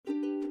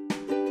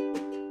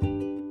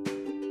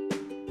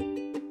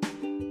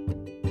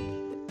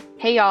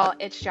Hey y'all,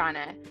 it's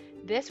Jonna.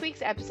 This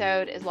week's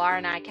episode is Laura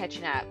and I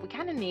catching up. We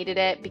kind of needed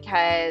it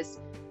because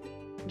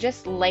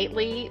just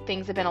lately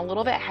things have been a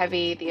little bit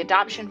heavy. The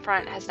adoption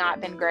front has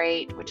not been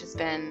great, which has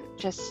been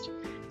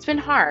it's been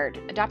hard.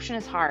 Adoption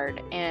is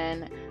hard,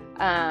 and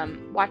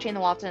watching the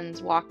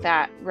Waltons walk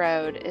that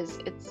road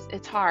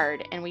it's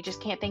hard, and we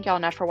just can't thank y'all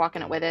enough for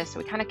walking it with us. So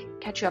we kind of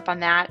catch you up on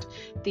that.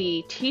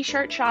 The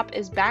t-shirt shop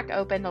is back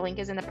open. The link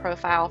is in the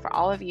profile for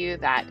all of you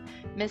that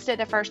missed it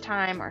the first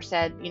time or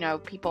said,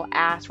 people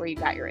asked where you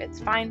got your It's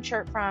Fine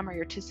shirt from or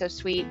your 'Tis So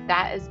Sweet.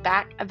 That is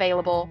back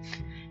available,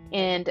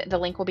 and the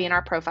link will be in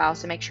our profile,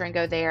 so make sure and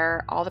go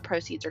there. All the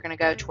proceeds are going to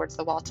go towards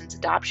the Waltons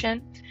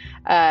adoption.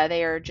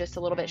 They are just a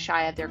little bit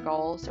shy of their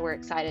goal, so we're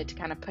excited to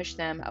kind of push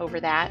them over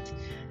that.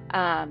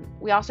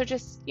 We also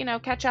just,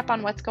 catch up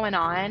on what's going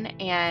on,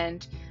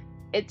 and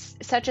it's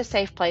such a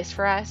safe place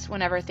for us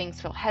whenever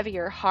things feel heavy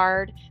or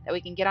hard that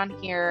we can get on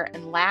here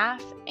and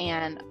laugh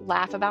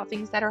about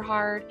things that are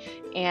hard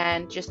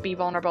and just be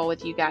vulnerable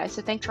with you guys.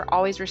 So thanks for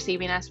always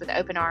receiving us with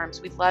open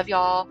arms. We love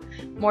y'all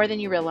more than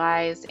you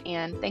realize,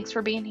 and thanks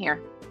for being here.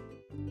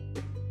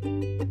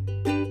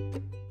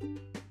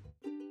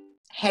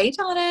 Hey,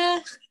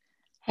 Donna.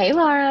 Hey,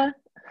 Laura.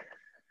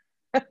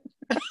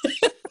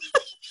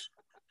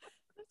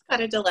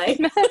 Got a delay.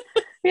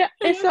 Yeah,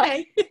 it's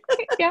okay.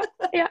 Yeah.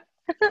 Yeah.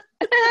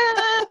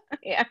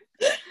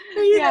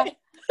 Yeah.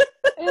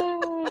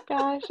 Oh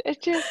gosh,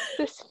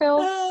 this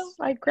feels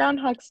like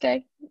Groundhog's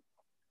Day.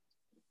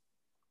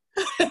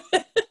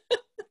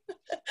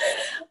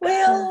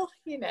 Well,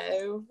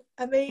 some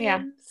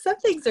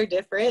things are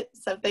different.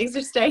 Some things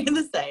are staying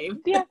the same.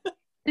 Yeah.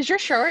 Does your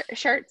shirt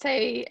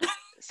say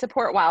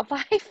support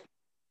wildlife?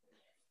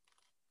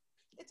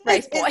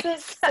 Raise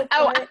voice.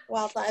 Support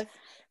wildlife.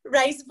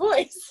 Raise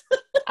voice.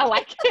 I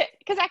like it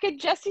because I could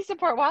just see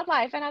support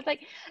wildlife, and I was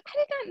like, I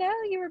did not know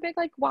you were a big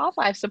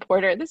wildlife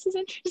supporter. This is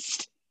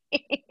interesting.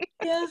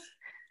 Yeah.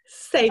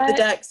 Save the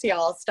ducks,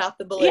 y'all. Stop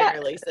the balloon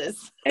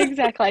releases.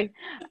 Exactly.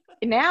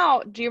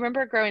 Now, do you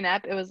remember growing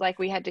up? It was like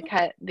we had to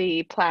cut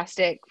the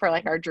plastic for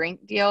our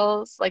drink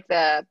deals,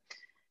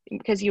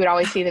 because you would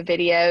always see the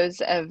videos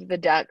of the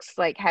ducks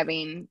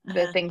having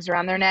the things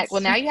around their neck.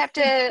 Well, now you have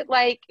to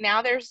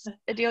now there's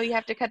a deal, you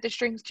have to cut the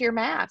strings to your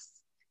mask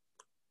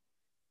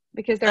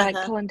because they're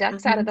pulling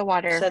ducks out of the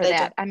water for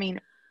that. I mean,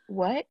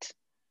 what?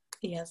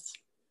 Yes.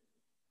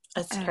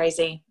 That's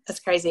crazy. That's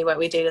crazy what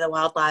we do to the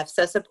wildlife.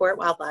 So support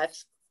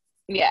wildlife.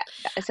 Yeah.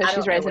 So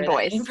she's raising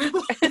voice.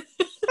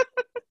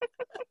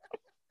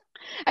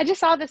 I just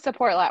saw the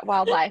support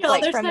wildlife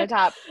from the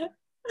top.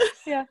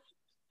 Yeah.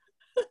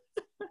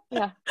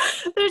 Yeah.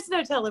 There's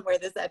no telling where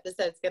this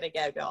episode's going to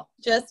go, y'all.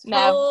 Just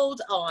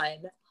hold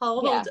on.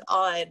 Hold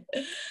on.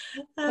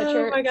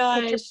 Oh my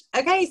gosh.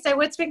 Okay, so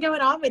what's been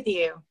going on with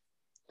you?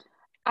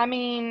 I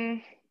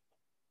mean,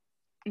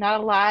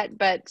 not a lot,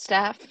 but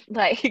stuff.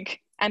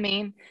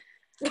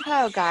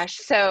 Oh gosh.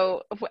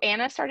 So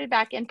Anna started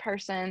back in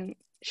person.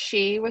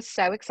 She was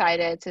so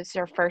excited. So it's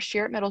her first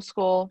year at middle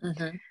school.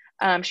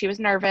 Mm-hmm. She was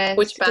nervous.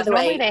 Which, by the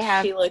way,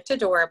 she looked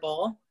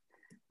adorable.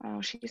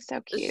 Oh, she's so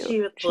cute.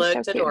 She looked so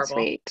adorable. Cute and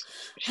sweet.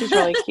 She's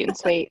really cute and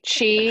sweet.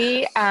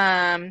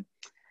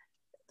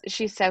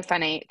 She's so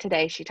funny.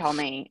 Today she told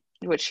me,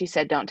 which she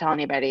said, don't tell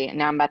anybody. And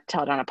now I'm about to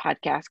tell it on a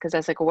podcast because I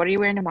was like, well, what are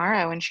you wearing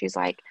tomorrow? And she's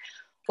like,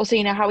 well, so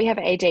you know how we have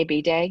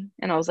AJB day?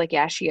 And I was like,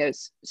 yeah. She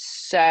goes,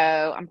 so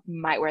I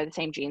might wear the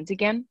same jeans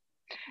again.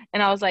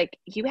 And I was like,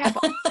 you have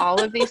all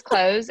of these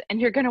clothes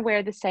and you're going to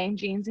wear the same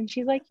jeans? And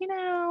she's like,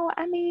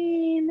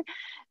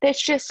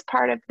 that's just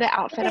part of the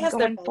outfit I'm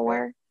going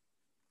for.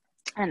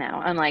 I know.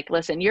 I'm like,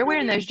 listen, you're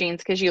wearing those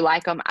jeans because you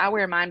like them. I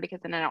wear mine because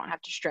then I don't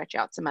have to stretch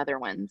out some other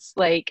ones.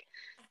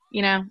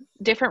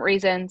 Different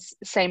reasons,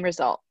 same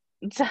result.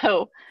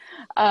 So,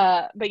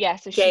 but yeah,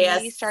 so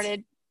she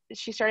started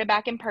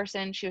back in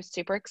person. She was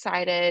super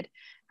excited.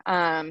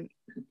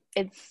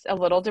 It's a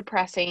little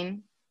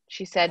depressing.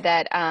 She said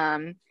that,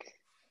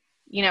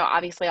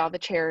 obviously all the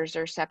chairs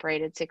are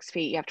separated 6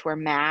 feet. You have to wear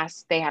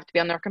masks. They have to be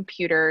on their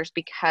computers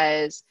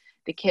because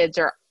the kids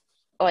are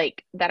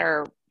that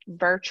are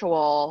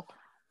virtual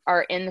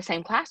are in the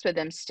same class with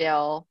them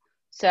still.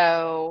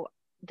 So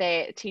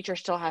the teacher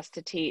still has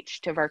to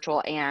teach to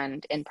virtual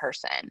and in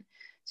person.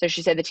 So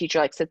she said the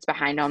teacher sits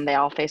behind them. They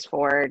all face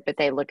forward, but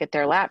they look at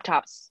their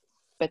laptops,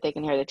 but they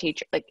can hear the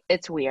teacher.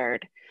 It's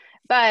weird,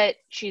 but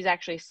she's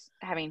actually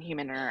having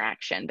human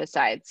interaction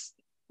besides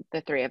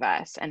the three of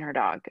us and her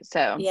dog.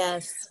 So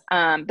yes.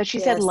 But she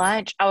said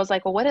lunch. I was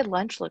like, well, what did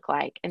lunch look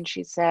like? And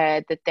she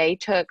said that they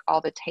took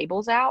all the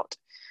tables out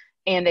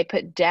and they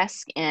put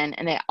desks in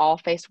and they all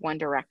face one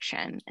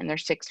direction and they're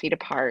 6 feet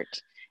apart.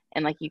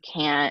 And you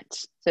can't.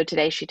 So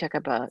today she took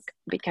a book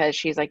because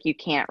she's like, you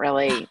can't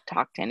really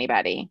talk to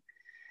anybody.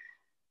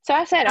 So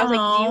I said, I was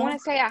like, do you want to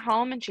stay at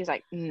home? And she's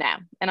like, no.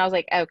 And I was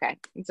like, okay.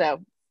 So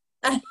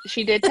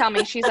she did tell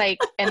me, she's like,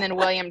 and then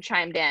William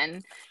chimed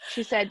in.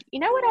 She said,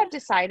 you know what I've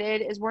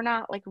decided is we're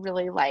not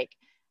really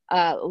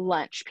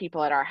lunch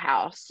people at our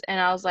house. And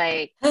I was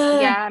like,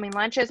 yeah,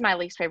 lunch is my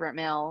least favorite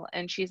meal.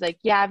 And she's like,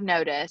 yeah, I've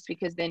noticed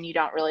because then you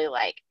don't really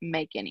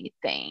make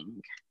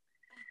anything.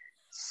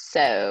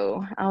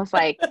 So I was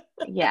like,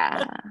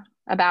 yeah,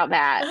 about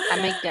that.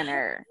 I make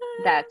dinner.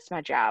 That's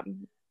my job,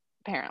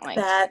 apparently.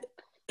 That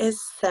is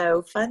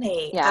so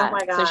funny. Yeah. Oh my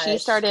So gosh. she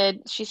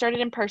started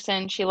in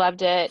person. She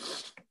loved it.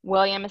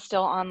 William is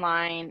still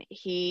online.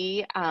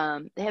 They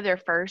have their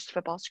first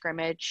football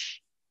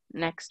scrimmage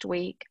next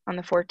week on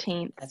the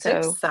 14th. That's so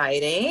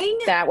exciting.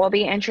 That will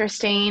be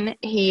interesting.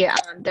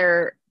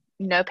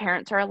 No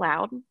parents are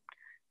allowed.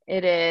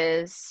 It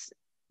is,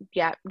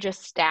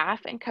 just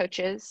staff and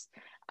coaches,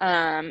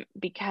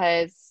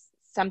 because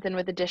something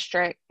with the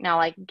district. Now,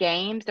 like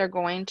games, they're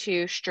going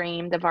to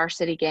stream the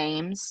varsity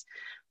games,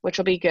 which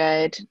will be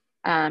good.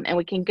 And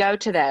we can go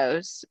to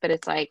those, but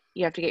it's like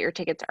you have to get your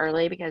tickets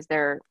early because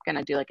they're going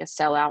to do like a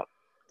sellout,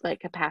 like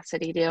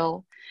capacity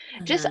deal.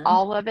 Just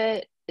all of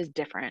it is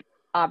different,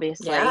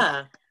 obviously.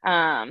 Yeah.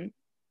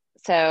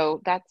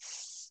 So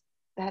that's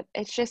that.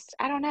 It's just,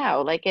 I don't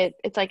know, like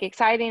it's like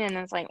exciting, and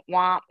then it's like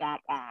womp womp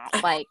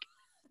womp. Like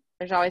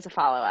there's always a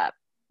follow up.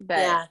 But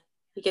yeah,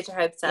 you get your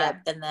hopes up,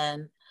 and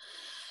then,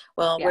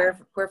 we're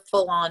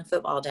full on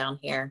football down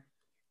here.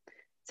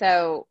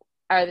 So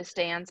are the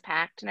stands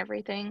packed and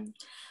everything?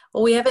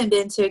 Well, we haven't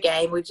been to a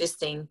game. We've just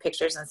seen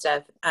pictures and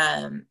stuff.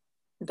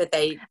 But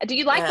do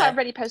you like how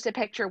everybody posts a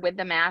picture with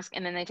the mask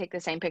and then they take the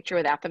same picture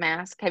without the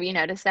mask? Have you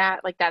noticed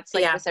that? Like that's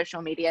like the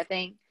social media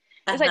thing.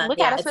 It's like, look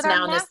at us with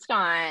our mask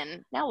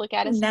on. Now look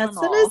at us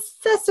normal. That's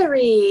an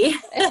accessory.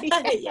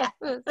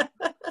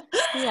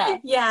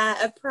 Yeah,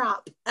 a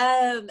prop.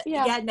 No,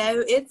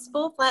 it's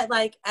full flat.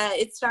 Like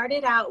it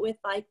started out with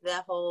like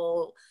the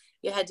whole,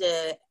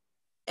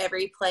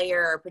 every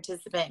player or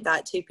participant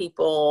got 2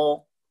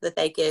 people that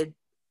they could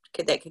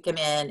come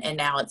in, and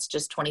now it's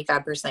just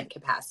 25%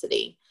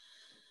 capacity.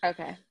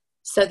 Okay.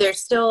 So they're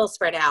still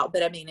spread out,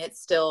 but I mean,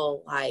 it's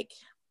still like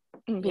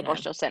people are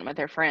still sitting with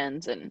their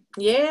friends and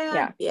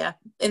yeah,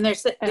 and they're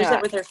sitting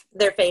with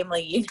their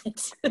family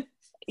unit.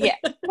 Yeah,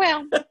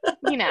 well,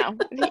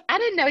 I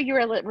didn't know you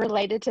were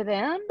related to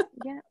them.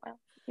 Yeah, well,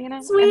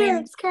 it's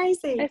weird. It's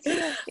crazy.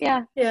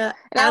 Yeah. In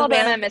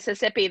Alabama and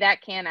Mississippi,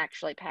 that can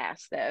actually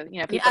pass, though.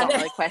 People don't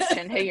really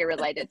question who you're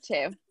related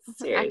to.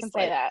 Seriously. I can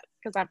say that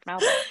because I'm from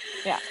Alabama.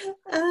 Yeah.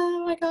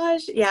 Oh my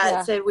gosh.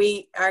 Yeah. So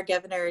our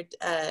governor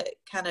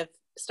kind of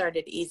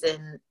started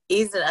easing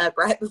up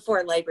right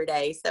before Labor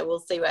Day. So we'll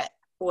see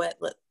what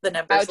the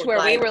numbers to where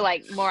we were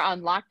like more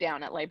on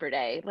lockdown at Labor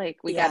Day. Like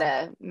we got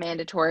a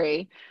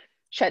mandatory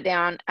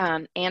shutdown.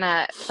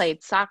 Anna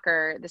played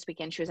soccer this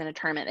weekend. She was in a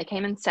tournament. They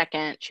came in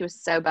second. She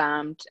was so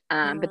bummed.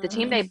 But the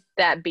team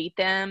that beat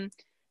them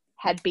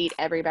had beat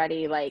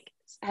everybody, like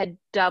had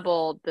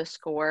doubled the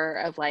score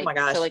of like,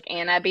 so like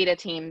Anna beat a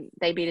team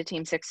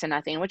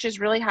 6-0, which is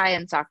really high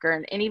in soccer.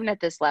 And even at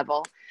this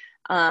level,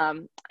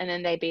 and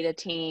then they beat a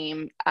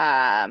team,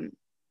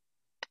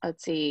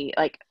 let's see,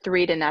 like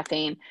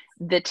 3-0.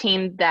 The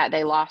team that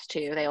they lost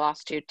to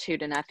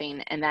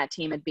 2-0. And that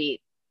team had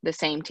beat the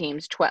same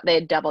teams. They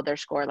had doubled their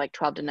score, like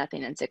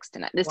 12-0 and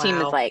 6-0. This team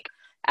is like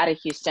out of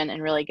Houston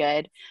and really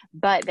good,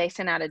 but they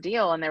sent out a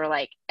deal and they were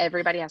like,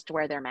 everybody has to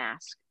wear their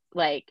mask.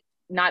 Like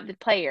not the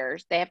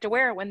players, they have to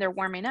wear it when they're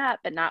warming up,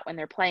 but not when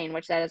they're playing,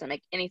 which that doesn't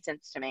make any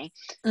sense to me.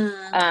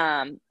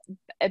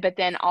 But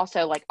then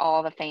also like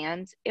all the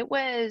fans, it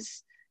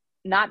was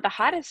not the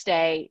hottest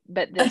day,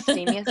 but the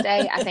steamiest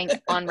day, I think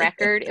on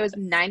record. It was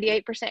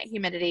 98%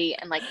 humidity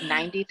and like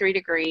 93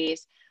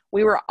 degrees.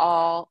 We were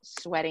all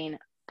sweating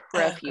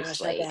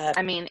profusely.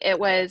 I mean, it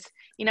was,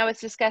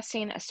 it's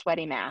disgusting, a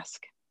sweaty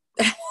mask.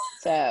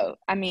 So,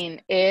 I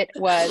mean, it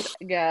was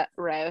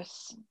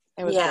gross.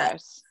 It was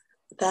gross.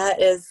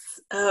 That is,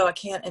 I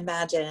can't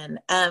imagine.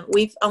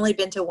 We've only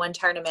been to one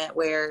tournament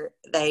where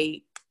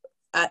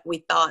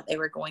we thought they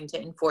were going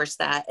to enforce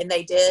that. And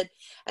they did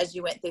as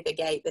you went through the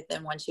gate. But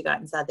then once you got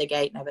inside the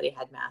gate, nobody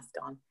had masks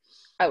on.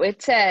 Oh,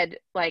 it said,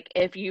 like,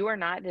 if you are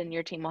not, then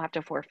your team will have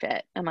to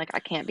forfeit. I'm like, I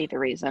can't be the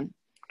reason.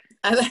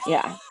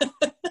 Yeah.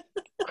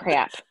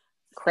 Crap.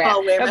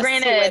 But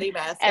granted,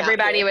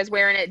 everybody was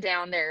wearing it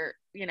down there,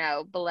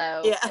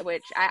 below,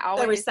 which I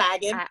always. They were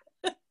sagging.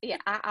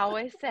 I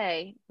always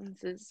say,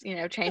 this is,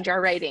 change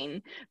our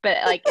rating. But,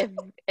 like,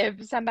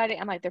 if somebody,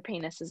 I'm like, their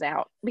penis is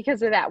out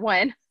because of that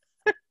one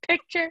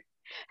picture.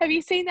 Have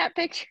you seen that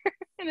picture?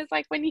 And it's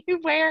like when you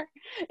wear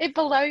it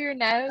below your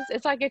nose,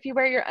 it's like if you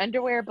wear your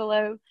underwear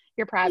below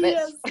your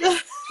privates.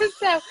 Yes.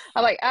 So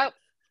I'm like, oh,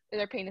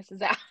 their penis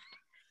is out.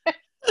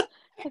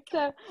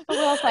 So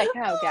Will's like,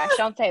 oh gosh,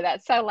 don't say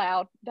that so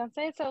loud. Don't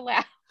say it so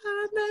loud.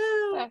 I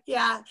know.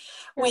 Yeah.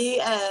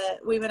 We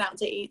went out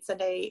to eat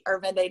Sunday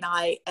or Monday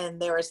night,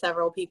 and there were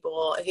several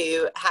people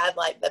who had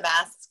like the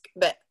mask,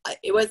 but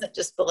it wasn't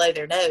just below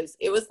their nose.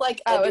 It was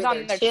like it was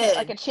on their chin,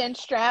 like a chin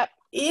strap.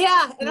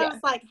 Yeah. And I was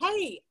like,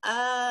 hey,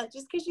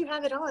 just because you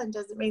have it on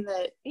doesn't mean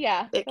that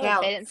it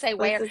counts. They didn't say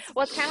where.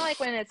 Well, it's kind of like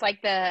when it's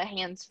like the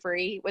hands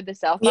free with the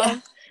cell phone. Yeah.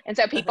 And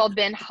so people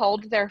then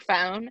hold their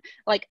phone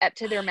like up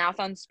to their mouth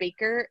on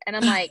speaker. And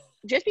I'm like,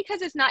 just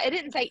because it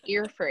didn't say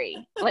ear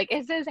free. Like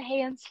it says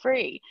hands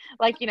free.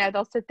 Like,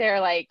 they'll sit there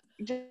like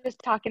just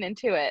talking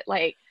into it.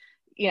 Like,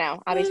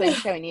 obviously I'm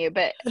showing you,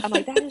 but I'm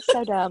like, that is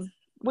so dumb.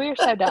 We're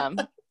so dumb.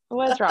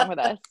 What's wrong with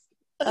us?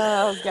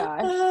 Oh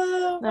gosh.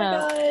 Oh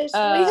my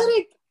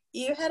gosh.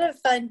 You had a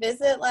fun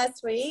visit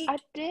last week. I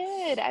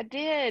did.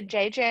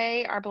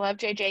 JJ, our beloved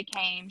JJ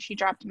came. She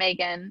dropped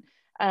Megan,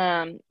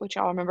 which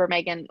y'all remember.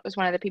 Megan was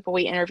one of the people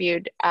we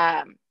interviewed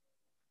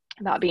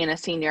about being a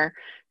senior.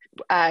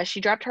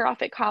 She dropped her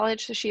off at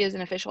college, so she is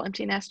an official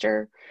empty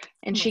nester.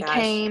 And she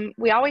came.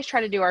 We always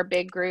try to do our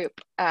big group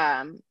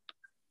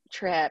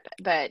trip,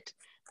 but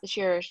this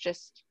year is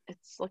just,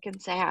 it's looking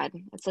sad.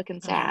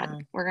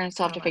 We're going to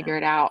still have to figure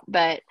it out.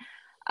 But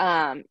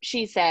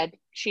she said,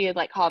 she had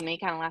like called me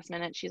kind of last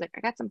minute. She's like,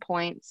 I got some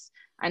points.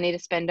 I need to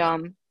spend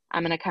them.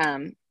 I'm going to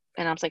come.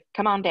 And I was like,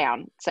 come on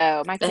down.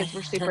 So my kids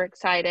were super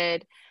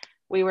excited.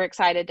 We were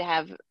excited to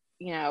have,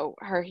 you know,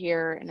 her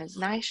here, and it's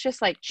nice,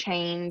 just like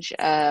change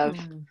of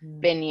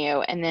venue.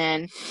 And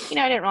then, you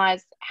know, I didn't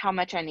realize how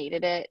much I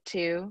needed it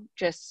too,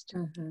 just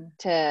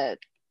to,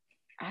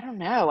 I don't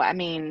know. I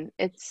mean,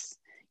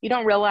 you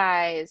don't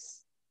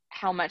realize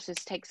how much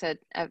this takes a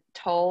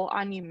toll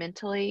on you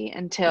mentally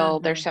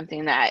until there's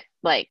something that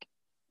like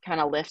kind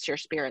of lifts your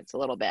spirits a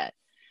little bit.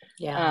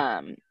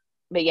 Yeah.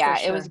 But yeah,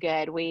 it was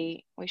good.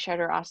 We showed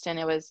her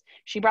Austin.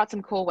 She brought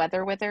some cool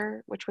weather with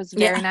her, which was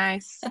very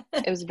nice.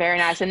 It was very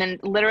nice. And then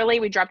literally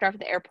we dropped her off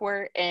at the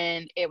airport,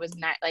 and it was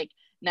not like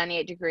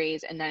 98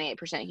 degrees and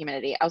 98%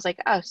 humidity. I was like,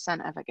 oh, son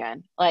of a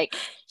gun. Like,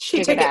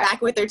 she took it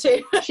back with her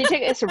too.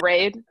 It's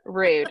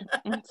rude.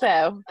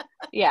 So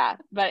yeah,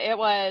 but it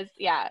was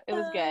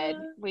good.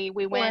 We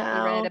went, we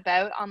rented a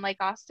boat on Lake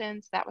Austin.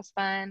 So that was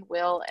fun.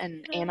 Will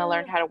and Anna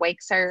learned how to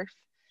wake surf.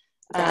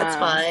 That's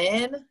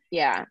fun.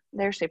 Yeah,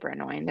 they're super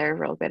annoying. They're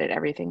real good at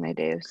everything they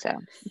do, so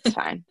it's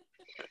fine.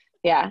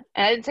 Yeah,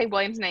 and I didn't say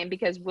William's name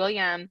because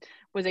William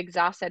was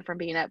exhausted from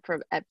being up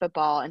at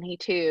football, and he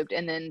tubed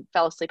and then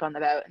fell asleep on the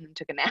boat and then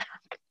took a nap.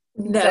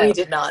 No, he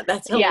did not.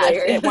 That's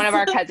hilarious. Yeah, one of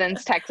his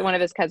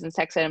cousins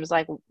texted him, was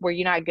like, were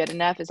you not good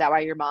enough? Is that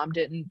why your mom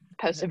didn't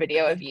post a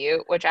video of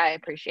you? Which I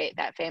appreciate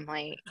that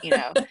family, you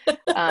know,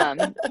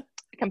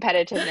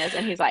 competitiveness.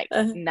 And he's like,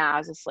 nah, I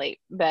was asleep.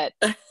 But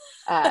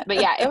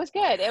yeah, it was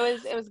good.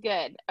 It was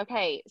good.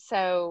 Okay,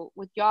 so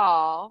with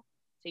y'all,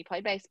 so you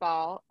played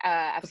baseball.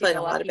 I've seen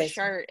the lucky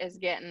shirt is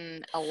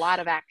getting a lot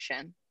of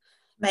action.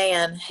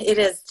 Man, it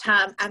is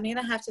time. I'm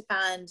gonna have to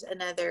find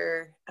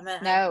another.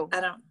 No,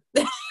 I don't.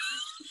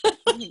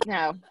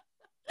 No.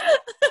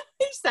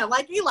 You sound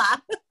like Eli.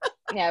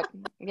 Nope.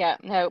 Yeah,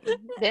 nope.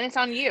 Then it's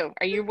on you.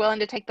 Are you willing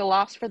to take the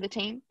loss for the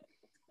team?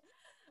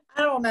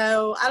 I don't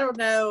know.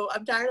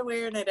 I'm tired of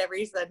wearing it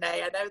every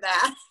Sunday. I know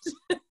that.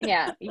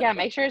 Yeah. You gotta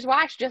make sure it's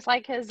washed just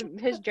like his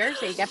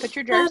jersey. You gotta put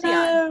your jersey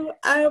on.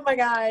 Oh my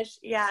gosh.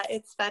 Yeah,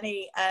 it's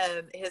funny.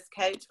 His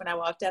coach, when I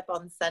walked up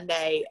on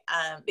Sunday,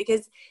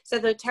 because so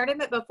the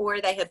tournament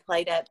before they had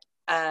played up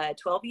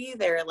 12U,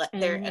 they're an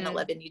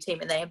 11U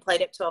team, and they had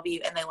played up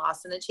 12U and they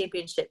lost in the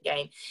championship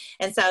game.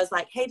 And so I was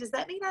like, hey, does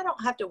that mean I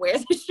don't have to wear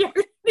the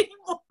shirt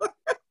anymore?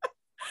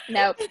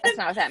 Nope, that's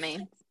not what that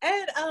means.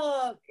 And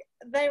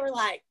they were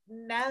like,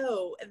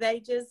 no, they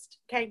just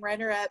came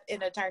runner up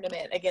in a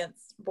tournament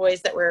against boys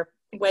that were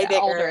way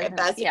bigger older and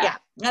faster. Yeah.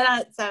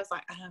 And so I was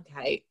like,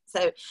 okay.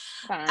 So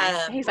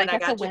he's like,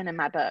 that's a win in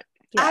my book.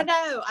 Yeah. I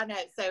know.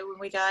 So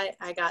when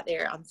I got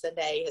there on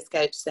Sunday, his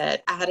coach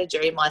said, I had a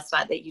dream last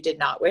night that you did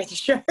not wear the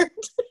shirt.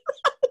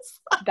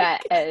 Like,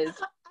 that is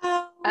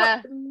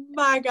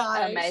my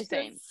gosh.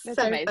 Amazing. That's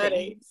so amazing.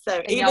 Funny. So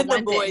and even the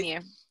won, boys, didn't you?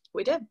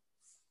 We did.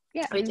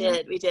 Yeah. We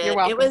did. You're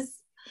welcome.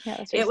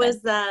 It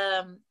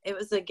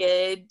was a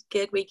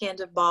good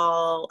weekend of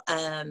ball.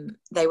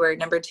 They were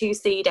number 2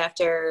 seed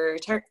after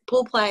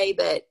pool play,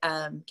 but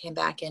came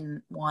back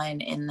and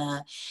won in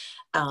the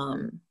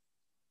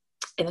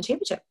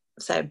championship.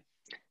 So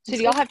do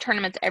y'all have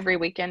tournaments every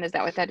weekend? Is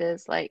that what that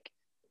is? Like,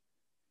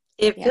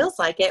 it feels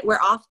like it.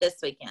 We're off this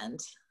weekend.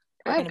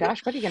 What are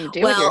you going to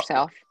do with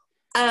yourself?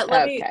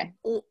 Let me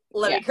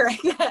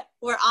correct that.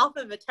 We're off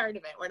of a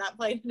tournament. We're not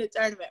playing in a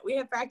tournament. We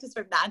have practice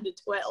from 9 to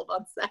 12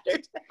 on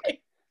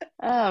Saturday.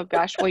 Oh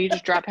gosh. Will you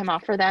just drop him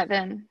off for that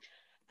then?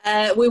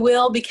 We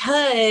will,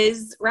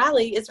 because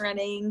Riley is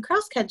running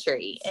cross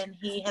country and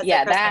he has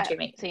a cross country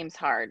meet. Seems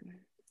hard.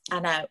 I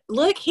know.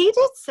 Look, he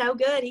did so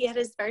good. He had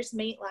his first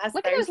meet last Thursday.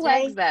 Look at his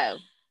legs though.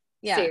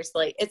 Yeah.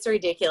 Seriously, it's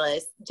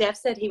ridiculous. Jeff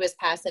said he was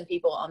passing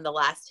people on the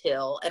last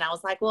hill, and I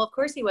was like, well, of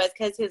course he was,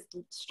 because his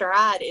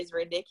stride is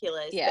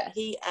ridiculous. Yes. But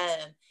he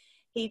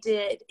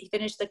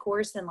finished the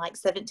course in like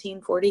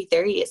 17:43.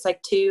 It's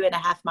like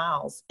 2.5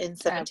 miles in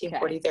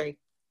 17:43.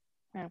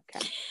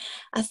 Okay.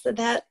 I said,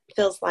 that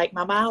feels like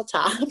my mile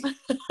time.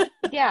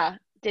 Yeah.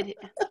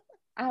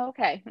 Oh,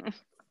 okay.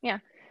 Yeah.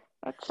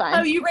 That's fine.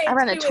 Oh, you ran I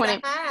run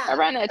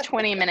a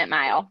 20-minute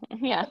mile.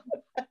 Yeah.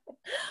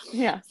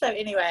 Yeah. So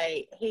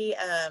anyway, he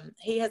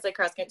has a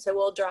cross country. So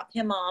we'll drop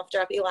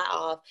Eli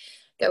off,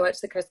 go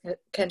watch the cross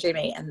country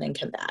meet, and then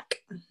come back.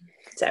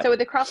 So with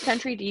the cross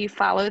country, do you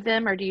follow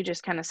them or do you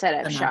just kind of set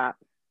up shop?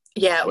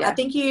 Yeah, I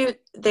think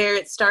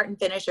their start and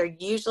finish are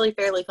usually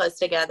fairly close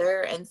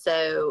together. And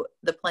so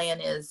the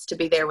plan is to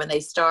be there when they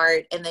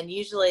start. And then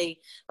usually,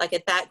 like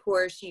at that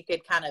course, you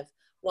could kind of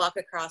walk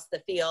across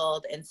the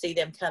field and see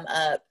them come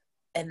up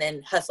and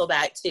then hustle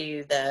back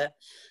to the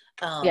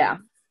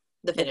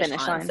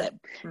finish line. So,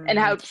 in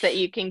hopes that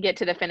you can get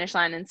to the finish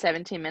line in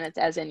 17 minutes,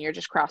 as in you're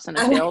just crossing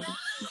a field.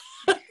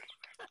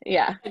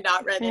 Yeah. And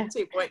not running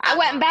 2.5 I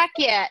wasn't back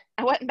yet.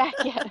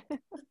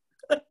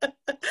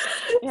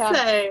 Yeah.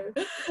 So,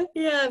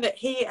 yeah, but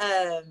he,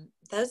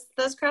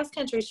 those cross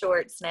country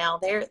shorts now,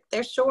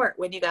 they're short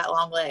when you got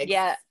long legs.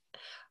 Yeah.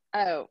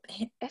 Oh,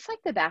 it's like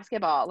the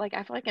basketball. Like,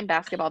 I feel like in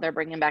basketball, they're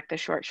bringing back the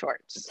short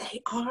shorts.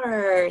 They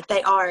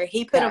are.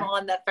 He put them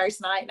on that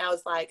first night, and I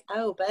was like,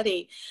 oh,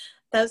 buddy,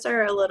 those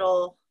are a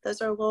little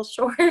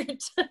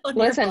short.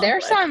 Listen,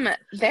 there's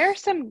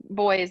some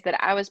boys that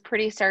I was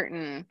pretty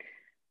certain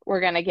were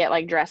going to get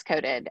like dress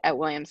coded at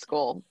Williams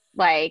School.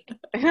 Like,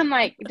 I'm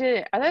like,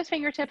 are those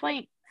fingertip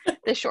length?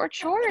 The shorts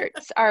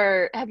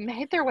have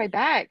made their way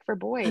back for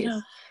boys.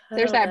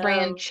 There's that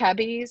brand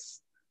Chubbies.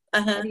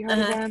 Have you heard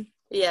of them?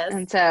 Yes.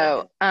 And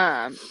so,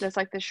 that's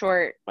like the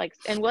short, like,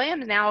 and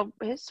Williams now,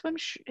 his swimming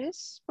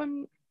suit's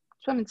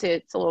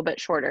a little bit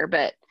shorter,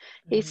 but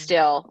he's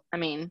still, I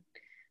mean,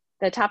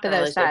 the top of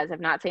those thighs have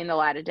not seen the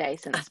light of day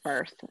since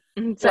birth.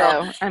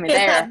 So, I mean,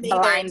 they're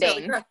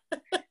blinding.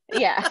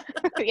 Yeah.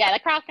 The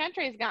cross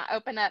country is going to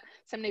open up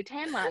some new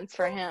tan lines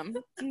for him.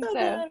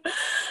 So,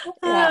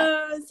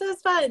 so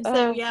it's fun.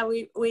 So yeah,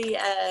 we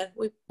had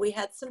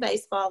some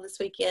baseball this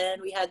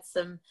weekend. We had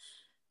some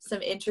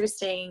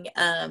interesting,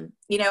 I'm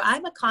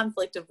a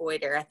conflict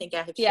avoider. I think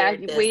I have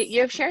shared this.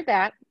 You've shared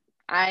that.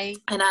 I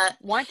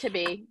want to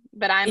be,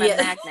 but I'm a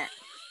magnet.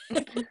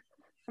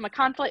 I'm a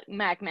conflict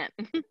magnet.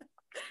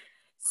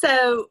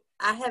 So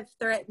I have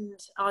threatened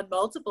on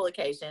multiple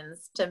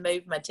occasions to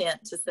move my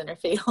tent to center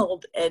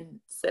field and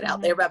sit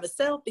out there by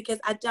myself, because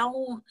I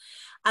don't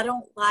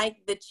like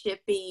the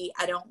chippy.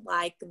 I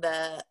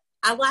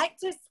like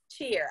to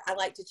cheer. I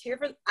like to cheer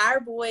for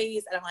our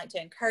boys, and I like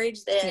to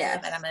encourage them.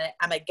 Yes. And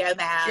I'm a go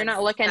mad. You're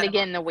not looking to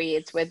get in the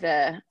weeds with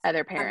the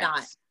other parents. I'm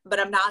not, but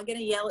I'm not going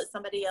to yell at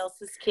somebody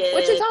else's kid.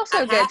 Which is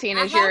also good, seeing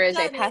as you're as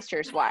a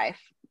pastor's wife.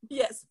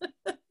 Yes.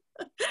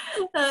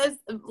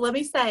 Let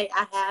me say,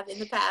 I have in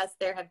the past.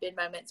 There have been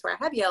moments where I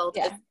have yelled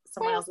at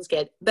someone else's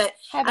kid, but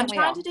I'm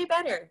trying to do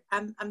better.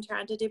 I'm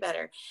trying to do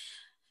better.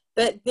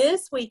 But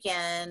this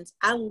weekend,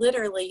 I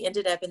literally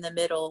ended up in the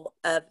middle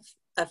of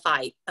a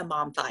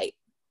mom fight.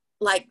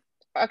 Like,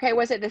 okay,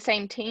 was it the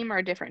same team or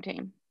a different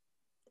team?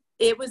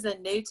 It was a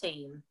new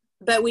team,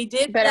 but we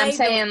did. But I'm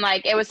saying,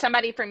 like, it was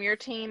somebody from your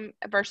team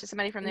versus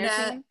somebody from their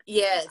team.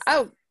 Yes.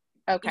 Oh,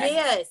 okay.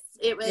 Yes,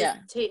 it was. Yeah.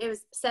 It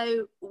was.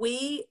 So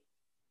we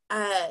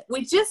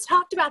just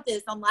talked about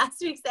this on last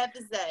week's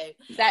episode.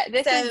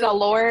 This is the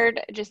Lord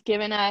just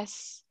giving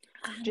us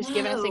a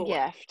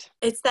gift.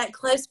 It's that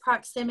close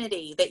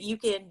proximity that you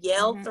can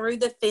yell through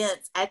the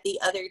fence at the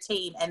other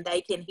team and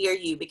they can hear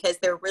you, because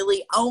they're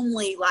really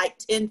only like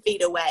 10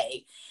 feet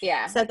away.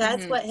 Yeah. So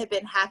that's what had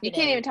been happening. You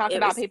can't even talk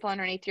about people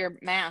underneath your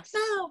mask.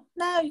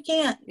 No, you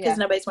can't, because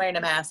nobody's wearing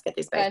a mask at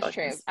these baseball That's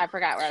true. games. I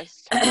forgot where I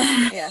was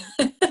talking. Yeah.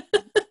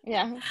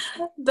 Yeah.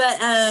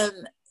 But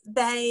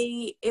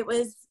it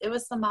was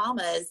some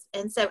mamas,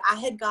 and so I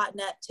had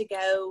gotten up to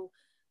go.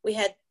 We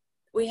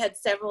had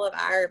several of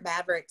our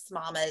Mavericks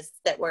mamas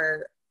that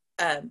were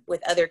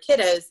with other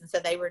kiddos, and so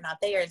they were not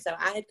there, and so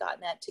I had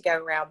gotten up to go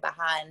around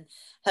behind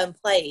home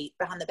plate,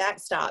 behind the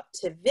backstop,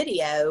 to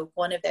video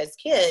one of those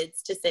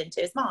kids to send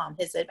to his mom,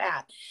 his at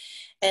bat.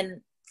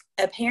 And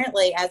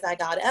apparently, as I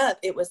got up,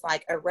 it was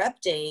like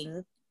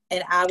erupting,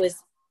 and I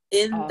was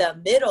in the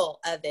middle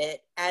of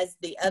it as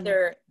the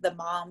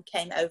mom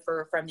came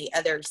over from the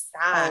other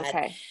side.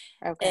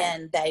 Okay.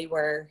 And they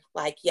were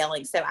like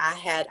yelling. So I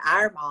had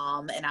our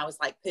mom, and I was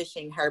like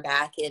pushing her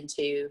back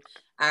into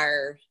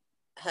our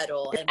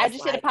huddle. And I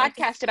just did a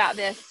podcast about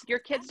this. Your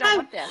kids don't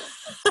want this.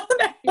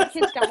 Your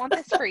kids don't want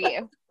this for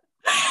you.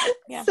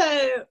 Yeah.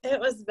 So it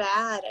was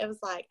bad. It was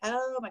like,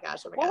 oh my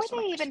gosh. What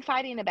were they even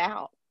fighting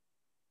about?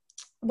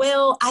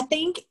 Well, I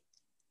think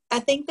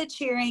the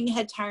cheering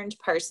had turned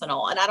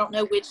personal, and I don't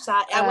know which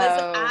side.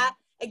 Was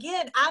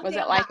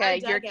it like a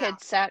 "your kid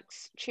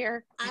sucks"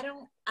 cheer? I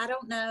don't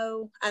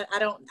know. I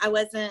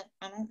was sitting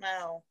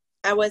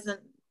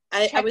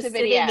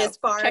as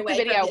far away. Check the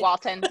video,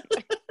 Walton.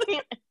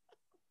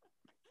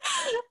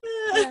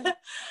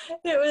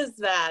 It was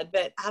bad,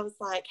 but I was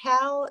like,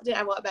 how did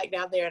I walk back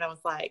down there? And I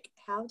was like,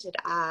 how did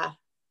I,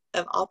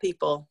 of all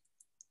people,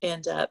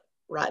 end up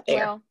right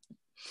there? Well,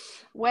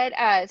 what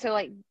so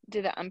like,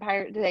 do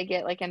they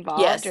get like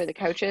involved? Yes. Or the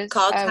coaches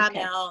called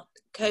timeout?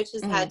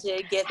 Coaches had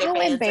to get their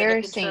fans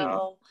under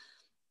control.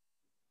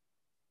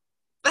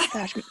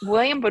 Gosh,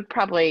 William would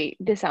probably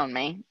disown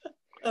me.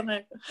 Oh, no.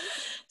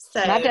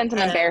 So I've done some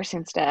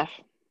embarrassing stuff.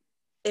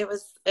 It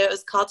was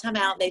called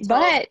timeout.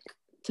 But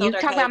you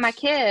talk about my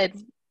kid.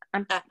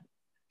 I'm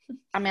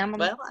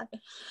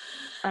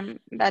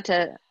about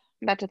to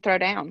throw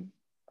down.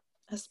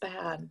 That's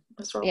bad.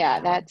 That's real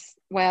bad.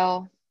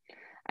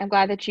 I'm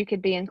glad that you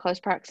could be in close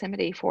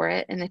proximity for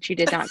it and that you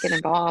did not get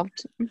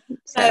involved.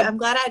 So I'm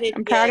glad I didn't.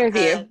 I'm proud of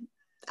you.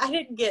 I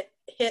didn't get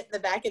hit in the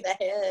back of the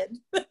head.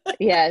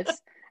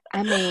 Yes.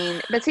 I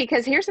mean, but see,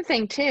 because here's the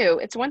thing too.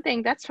 It's one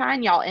thing, that's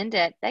fine, y'all end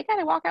it. They got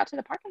to walk out to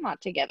the parking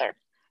lot together.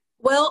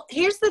 Well,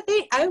 here's the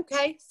thing.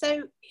 Okay,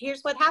 so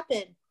here's what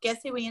happened. Guess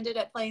who we ended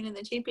up playing in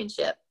the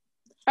championship?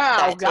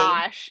 Oh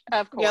gosh,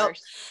 of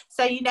course.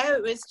 Yep. So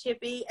it was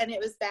chippy and it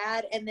was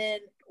bad, and then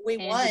we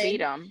won. You beat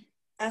them.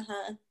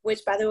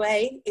 Which, by the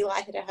way,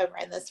 Eli hit a home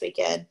run this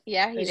weekend.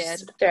 Yeah, he did.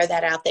 Just throw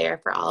that out there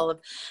for all of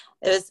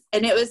it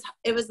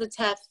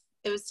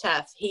was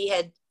tough. He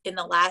had in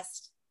the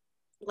last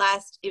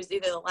it was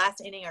either the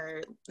last inning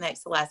or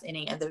next to last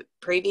inning of the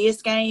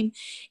previous game,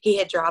 he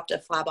had dropped a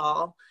fly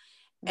ball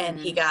and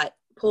he got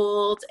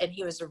pulled and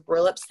he was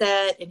real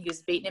upset and he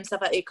was beating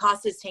himself up. It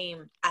cost his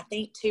team, I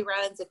think, 2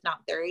 runs, if not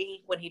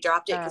 3, when he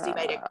dropped it, because he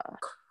made a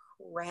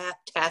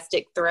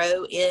craptastic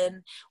throw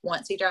in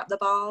once he dropped the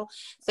ball.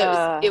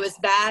 So it was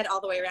bad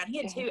all the way around. He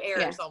had 2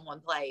 errors on one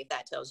play, if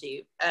that tells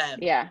you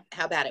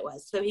how bad it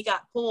was. So he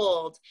got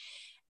pulled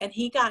and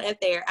he got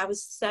up there. I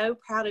was so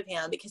proud of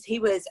him because he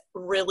was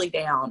really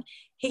down.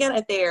 He got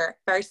up there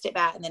first at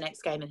bat in the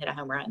next game and hit a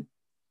home run.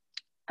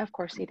 Of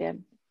course he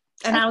did.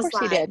 And I was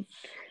like, he did.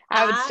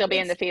 I would still be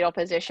in the fetal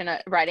position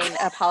writing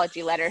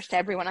apology letters to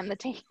everyone on the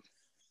team.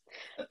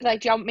 Like,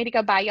 do y'all want me to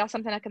go buy y'all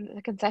something at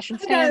the concession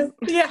stand?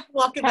 Yeah,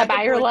 walking back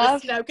buy your love?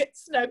 Snow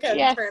cones.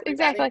 Yes, for everybody.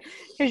 Exactly.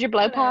 Here's your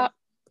blow pop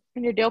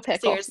and your dill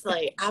pickle.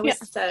 Seriously, I was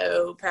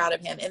so proud of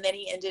him. And then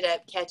he ended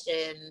up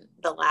catching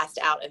the last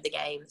out of the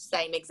game,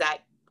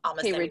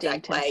 almost he same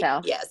exact play.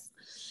 Himself. Yes.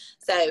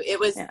 So it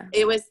was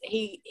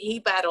he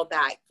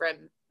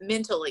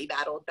mentally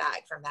battled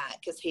back from that,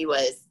 because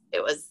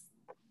it was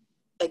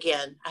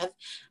again, I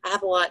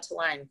have a lot to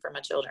learn from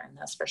my children,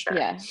 that's for sure.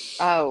 Yeah.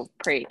 Oh,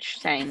 preach.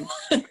 Same.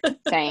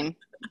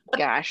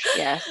 Gosh,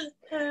 yes.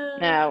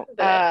 No.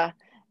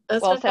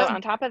 So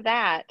on top of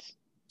that,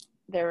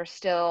 there was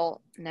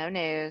still no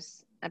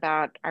news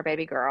about our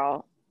baby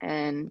girl,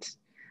 and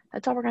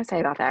that's all we're going to say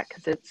about that,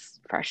 because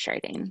it's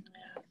frustrating.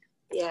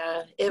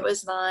 Yeah, it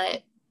was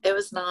not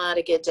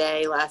a good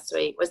day last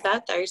week. Was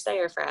that Thursday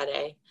or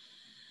Friday?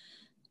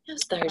 It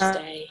was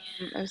Thursday.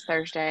 It was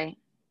Thursday.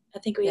 I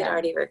think we had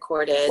already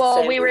recorded.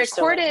 Well, so we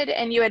recorded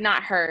and you had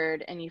not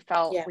heard, and we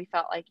felt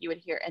like you would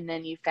hear, and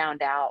then you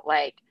found out,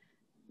 like,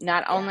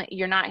 not only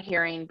you're not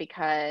hearing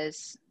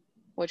because,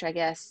 which I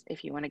guess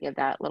if you want to give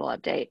that little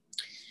update.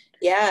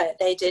 Yeah,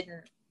 they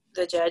didn't.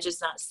 The judge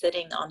is not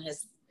sitting on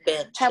his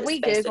bench. Have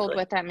we Googled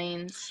what that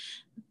means?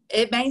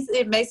 It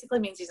basically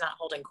means he's not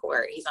holding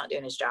court. He's not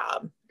doing his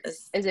job.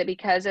 Is it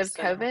because of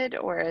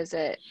COVID, or is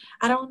it?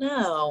 I don't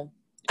know.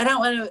 I don't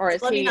want to. Or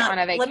is he on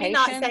a vacation? Let me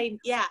not say.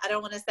 Yeah, I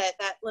don't want to say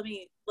that. Let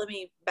me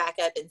back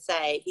up and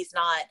say he's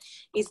not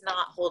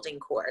holding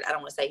court. I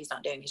don't want to say he's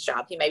not doing his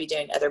job. He may be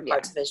doing other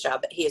parts of his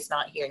job, but he is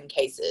not hearing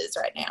cases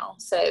right now.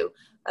 So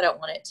I don't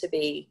want it to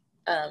be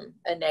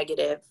a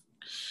negative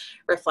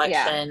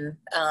reflection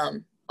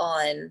on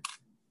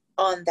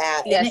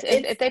that. Yes,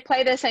 if they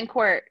play this in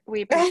court,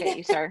 we appreciate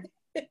you, sir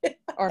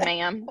or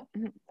ma'am.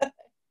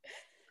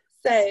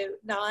 So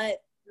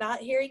not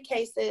hearing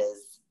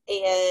cases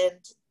and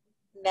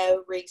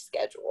no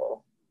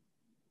reschedule,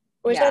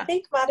 which I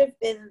think might have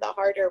been the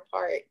harder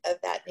part of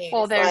that news.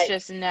 Well, there's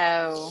just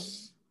no,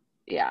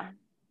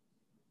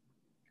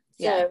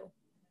 So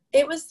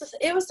it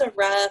was a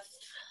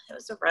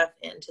rough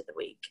end to the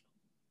week.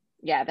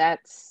 Yeah,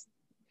 that's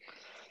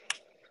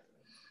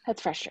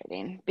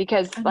frustrating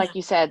because, like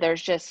you said,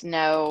 there's just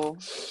no.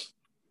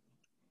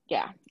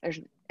 Yeah,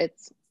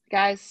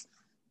 guys.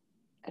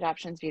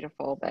 Adoption's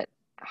beautiful, but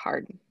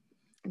hard.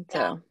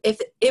 So if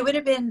it would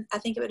have been, I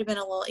think it would have been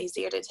a little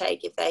easier to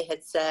take if they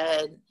had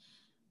said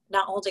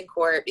not holding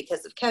court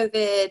because of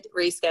COVID,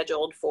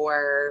 rescheduled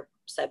for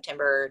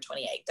September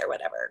 28th or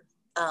whatever.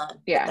 But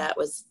that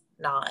was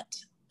not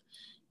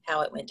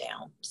how it went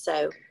down.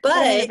 So,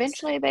 but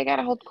eventually they got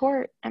to hold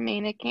court. I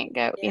mean, it can't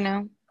go,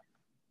 Yeah.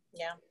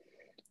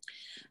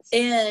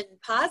 In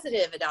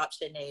positive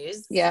adoption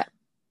news,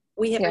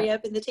 we have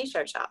reopened the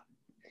t-shirt shop.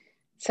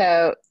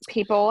 So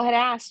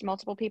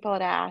multiple people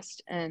had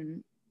asked,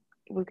 and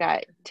we've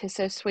got "'Tis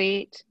So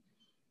Sweet"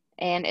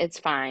 and "It's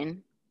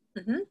Fine."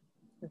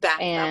 Back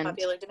by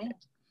popular demand.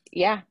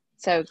 Yeah.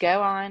 So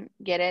go on,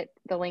 get it.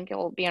 The link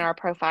will be in our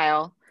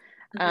profile.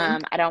 I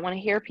don't want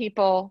to hear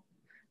people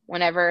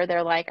whenever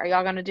they're like, "Are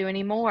y'all going to do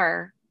any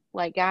more?"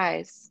 Like,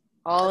 guys,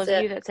 all of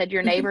you that said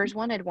your neighbors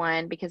wanted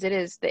one, because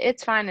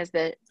 "It's Fine" is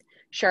the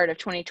shirt of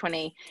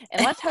 2020,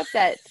 and let's hope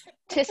that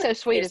 "'Tis So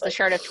Sweet" is the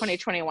shirt of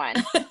 2021.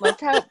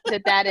 Let's hope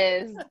that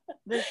is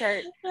the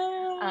shirt.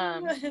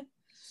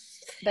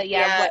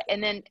 But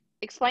and then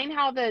explain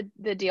how the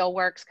deal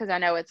works, because I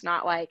know it's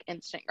not like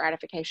instant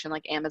gratification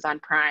like Amazon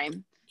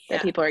Prime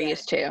that people are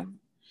used to.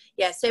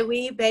 Yeah, so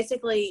we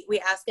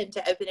asked them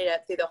to open it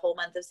up through the whole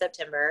month of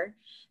September.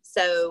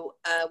 So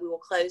we will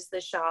close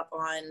the shop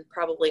on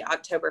probably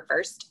October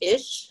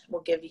 1st-ish.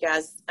 We'll give you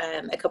guys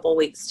a couple of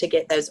weeks to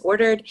get those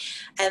ordered.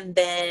 And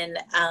then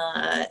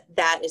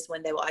that is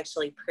when they will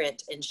actually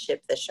print and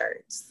ship the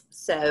shirts.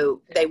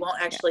 So they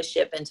won't actually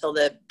ship until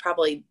the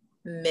probably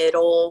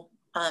middle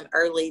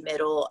early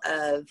middle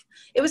of,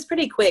 it was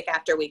pretty quick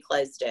after we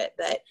closed it,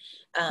 but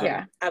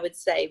I would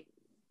say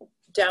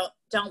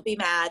don't be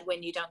mad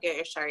when you don't get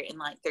your shirt in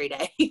like 3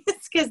 days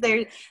because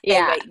they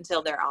wait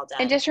until they're all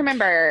done. And just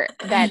remember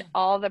that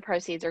all the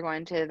proceeds are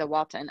going to the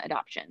Walton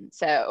adoption.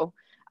 So,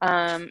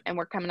 and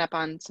we're coming up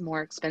on some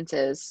more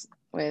expenses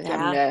with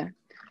having to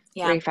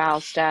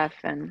refile stuff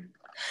and.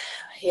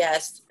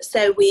 Yes.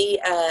 So we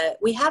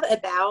have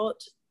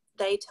about,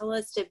 they tell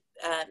us to,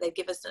 they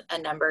give us a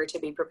number to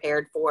be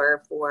prepared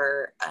for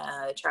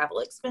travel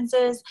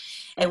expenses.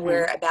 And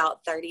we're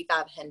about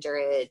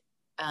 3,500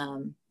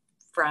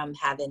 from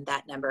having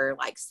that number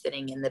like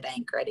sitting in the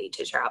bank ready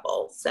to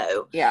travel.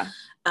 So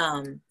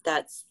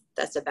that's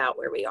about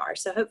where we are.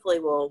 So hopefully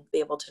we'll be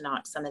able to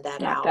knock some of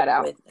that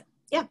out.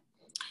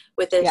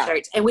 With those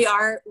shirts. And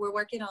we're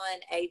working on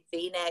a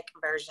V-neck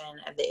version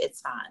of the It's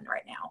Fine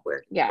right now.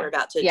 We're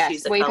about to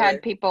choose a color. We've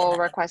had people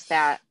request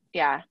that.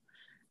 Yeah.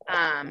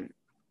 And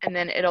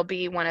then it'll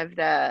be one of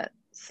the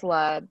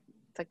slub,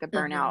 it's like the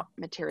burnout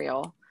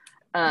material.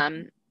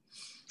 So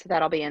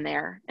that'll be in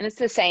there. And it's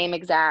the same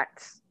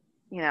exact,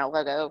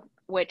 logo,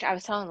 which I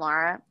was telling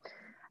Laura,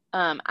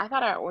 I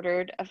thought I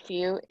ordered a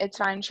few It's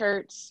Fine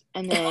shirts,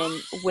 and then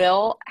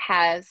Will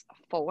has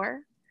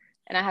 4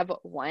 and I have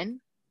 1.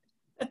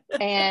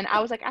 And I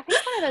was like, I think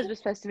one of those was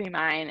supposed to be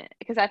mine,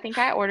 because I think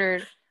I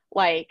ordered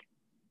like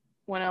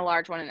one a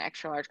large, one an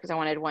extra large, because I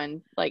wanted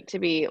one like to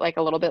be like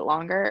a little bit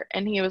longer.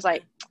 And he was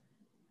like,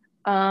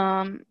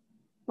 well,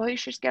 you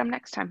should just get them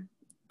next time.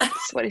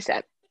 That's what he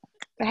said.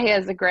 He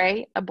has a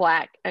gray, a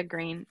black, a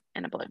green,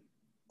 and a blue.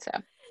 So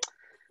I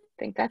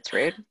think that's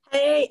rude.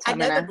 Hey, so I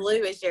know the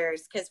blue is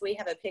yours because we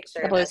have a picture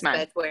of us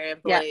both wearing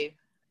blue. Yeah.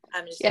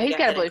 I'm just he's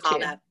got a blue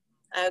too.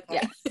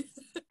 Okay.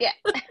 Yeah.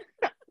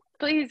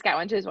 Please got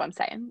one too, is what I'm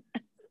saying.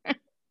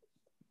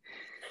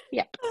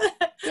 Yep. Oh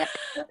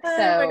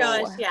my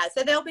gosh. Yeah.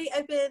 So they'll be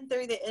open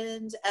through the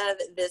end of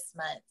this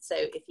month. So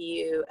if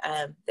you,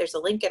 there's a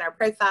link in our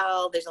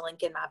profile. There's a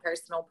link in my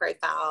personal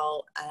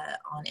profile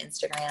on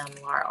Instagram,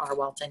 Laura R.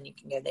 Walton. You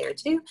can go there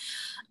too.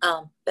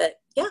 But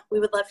yeah, we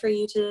would love for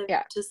you to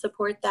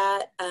support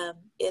that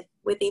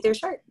with either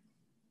shirt.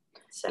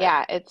 So.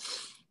 Yeah,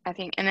 I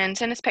think, and then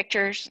send us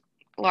pictures.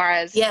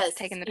 Laura's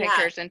taking the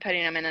pictures and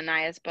putting them in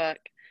Anaya's book,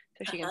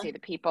 so she can see the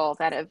people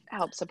that have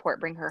helped support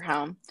bring her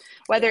home.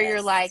 Whether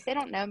you're like, they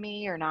don't know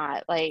me or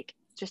not, like,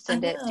 just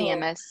send it,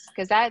 DM us,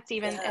 because that's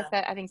even,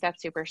 I think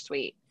that's super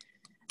sweet.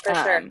 For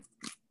sure.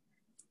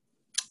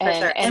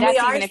 And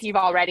that's even if you've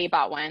already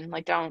bought one,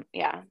 like, don't,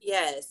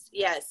 Yes,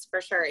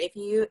 for sure. If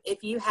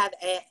you have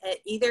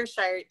either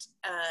shirt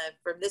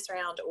from this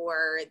round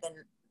or then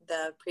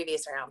the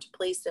previous round,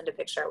 please send a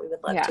picture. We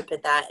would love to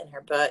put that in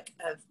her book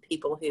of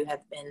people who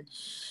have been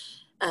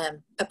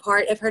a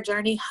part of her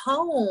journey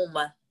home.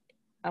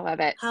 I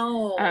love it.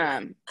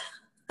 Home.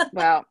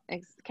 Well,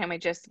 can we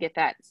just get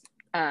that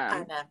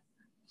I know.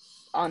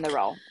 On the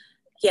roll?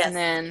 Yes, and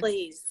then,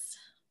 please.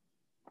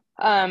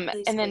 And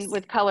then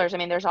with colors, I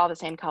mean, there's all the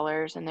same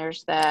colors, and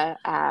there's the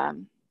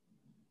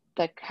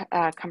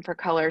comfort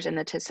colors in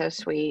the "'Tis So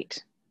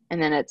Sweet,"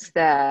 and then it's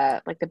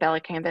the Bella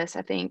Canvas,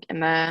 I think,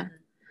 and the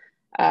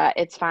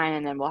It's Fine,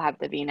 and then we'll have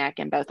the V-neck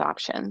in both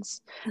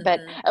options.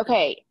 But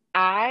okay,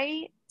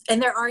 and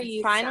there are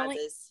youth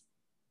sizes.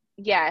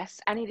 Yes,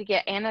 I need to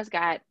get, Anna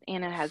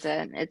has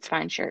a It's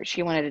Fine shirt.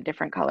 She wanted a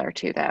different color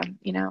too, though.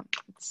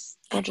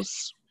 We'll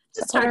just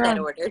start that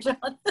order, John.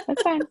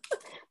 That's fine.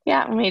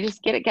 Yeah, let me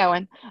just get it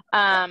going.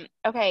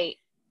 Okay,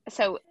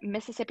 so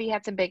Mississippi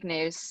had some big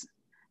news.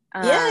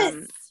 Yes.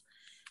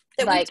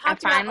 I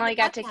finally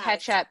got to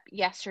catch up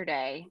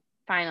yesterday.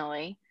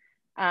 Finally.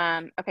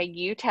 Okay,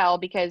 you tell,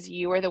 because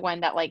you were the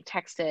one that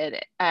texted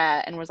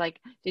and was like,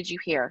 "Did you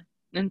hear?"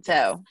 And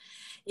so.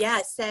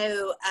 Yeah,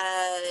 so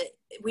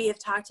we have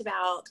talked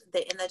about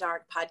the In the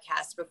Dark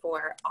podcast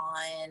before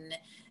on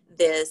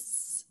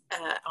this,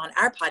 on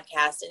our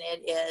podcast, and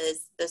it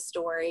is the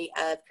story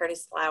of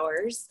Curtis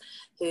Flowers,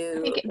 who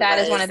I think that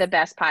is one of the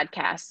best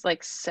podcasts,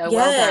 so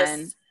well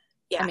done.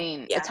 Yeah, I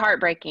mean, it's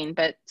heartbreaking,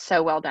 but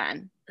so well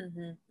done.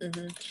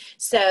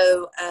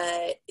 So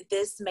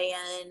this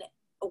man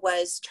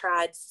was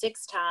tried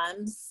 6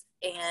 times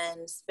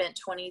and spent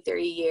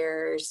 23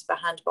 years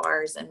behind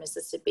bars in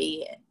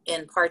Mississippi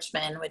in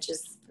Parchman, which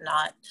is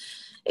not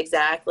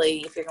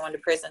exactly, if you're going to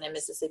prison in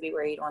Mississippi,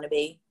 where you'd want to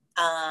be.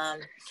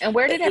 And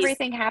where did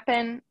everything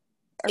happen?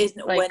 In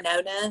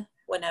Winona.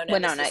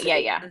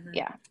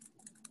 Yeah.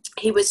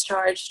 He was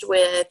charged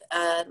with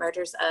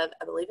murders of,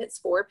 I believe it's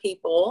 4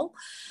 people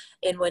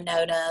in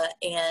Winona,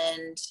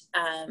 and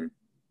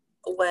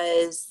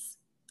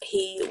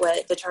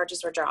the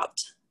charges were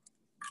dropped.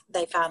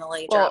 They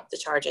finally dropped the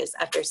charges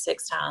after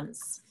 6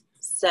 times.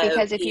 So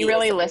because if you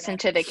really listen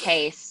to the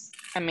case,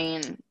 I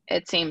mean,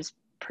 it seems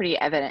pretty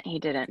evident he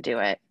didn't do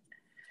it.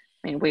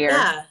 I mean, weird.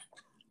 Yeah.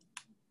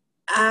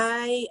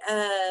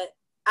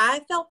 I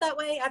felt that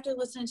way after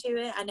listening to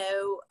it. I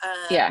know.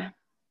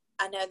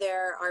 I know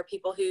there are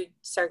people who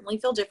certainly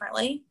feel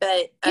differently,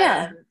 but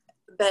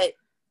but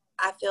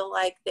I feel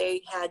like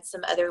they had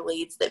some other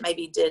leads that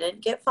maybe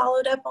didn't get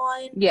followed up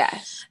on.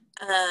 Yes.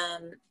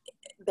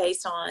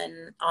 based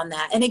on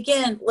that. And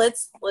again,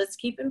 let's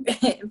keep in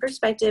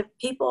perspective,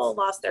 people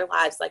lost their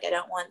lives. Like, I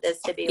don't want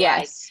this to be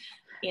like,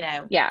 you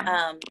know,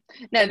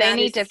 no, they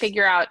need to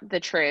figure out the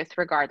truth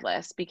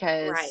regardless,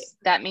 because right.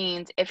 that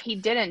means if he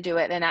didn't do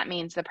it, then that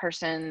means the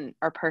person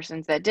or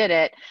persons that did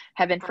it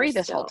have been free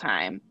this whole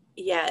time.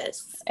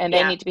 Yes. And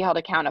they need to be held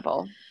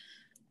accountable.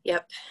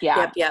 Yep.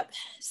 Yeah. Yep.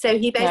 So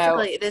he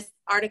basically, this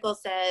article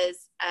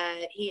says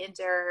he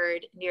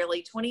endured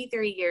nearly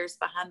 23 years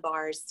behind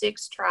bars,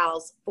 6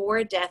 trials,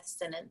 4 death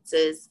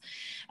sentences,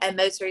 and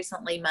most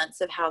recently months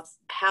of house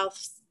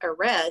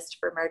arrest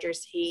for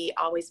murders he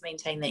always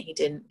maintained that he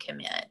didn't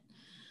commit.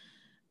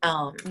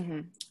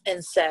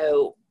 And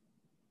so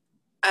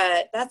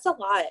that's a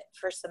lot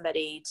for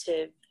somebody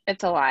to.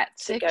 It's a lot.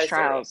 6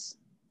 trials.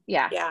 Through.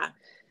 Yeah.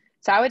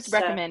 So I would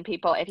recommend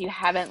people, if you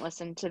haven't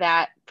listened to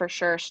that, for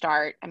sure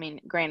start. I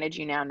mean, granted,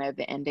 you now know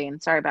the ending.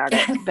 Sorry about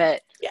it,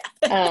 but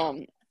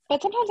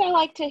but sometimes I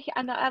like to.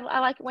 I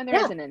like it when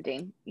there is an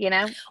ending. You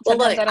know. Well,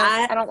 sometimes look,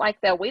 I don't like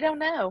the we don't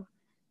know.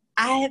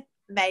 I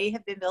may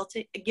have been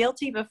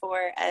guilty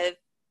before of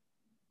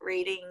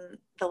reading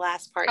the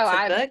last parts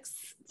of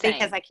books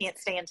because I can't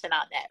stand to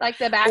not know. Like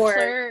the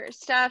Bachelor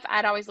stuff,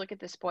 I'd always look at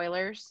the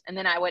spoilers, and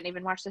then I wouldn't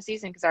even watch the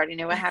season because I already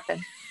knew what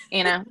happened.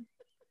 You know.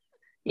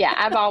 Yeah,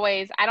 I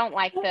don't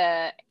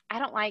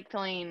like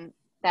feeling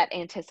that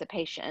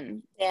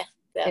anticipation. Yeah.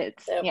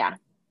 Just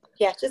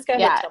go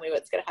ahead and tell me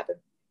what's going to happen.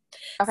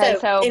 Okay,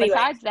 so anyway.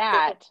 Besides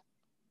that,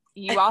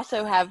 you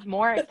also have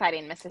more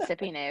exciting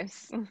Mississippi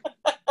news.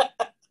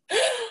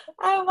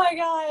 Oh my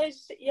gosh,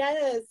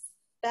 yes.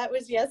 That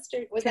was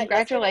yesterday.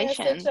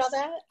 Congratulations.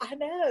 I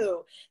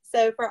know.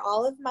 So for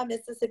all of my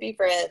Mississippi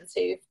friends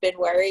who've been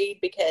worried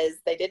because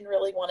they didn't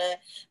really want to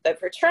vote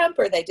for Trump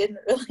or they didn't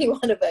really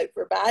want to vote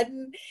for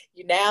Biden,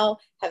 you now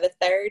have a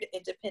third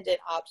independent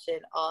option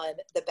on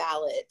the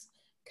ballot.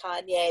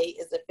 Kanye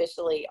is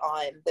officially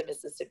on the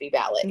Mississippi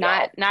ballot.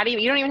 Not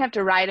even, you don't even have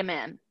to write him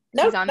in.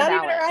 No, nope, not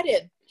even write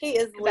in. He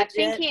is legit. I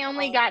think he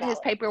only got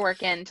his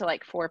paperwork into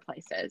like 4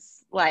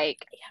 places.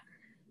 Like,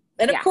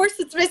 and of course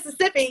it's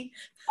Mississippi.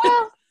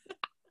 Well,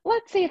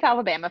 let's see if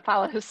Alabama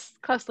follows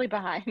closely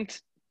behind.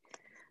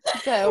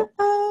 So,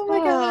 oh my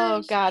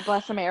gosh. God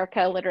bless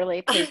America.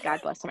 Literally, please, God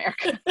bless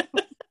America.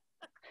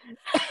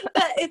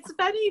 But it's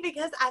funny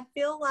because I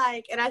feel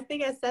like, and I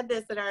think I said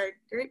this in our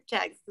group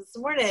text this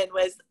morning,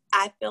 was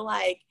I feel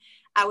like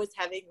I was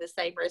having the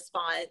same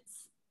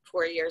response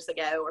 4 years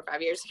ago or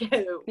 5 years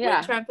ago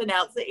when Trump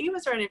announced that he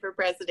was running for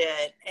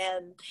president.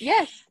 And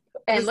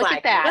and look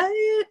at that.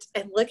 What?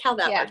 And look how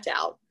that worked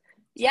out.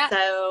 Yeah.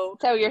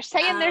 So you're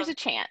saying there's a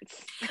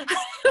chance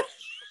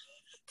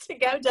to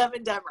go Dumb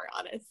and Dumber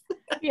on us.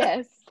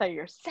 Yes. So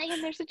you're saying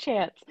there's a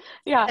chance.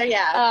 Yeah. So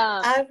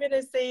I'm going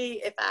to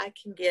see if I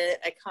can get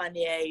a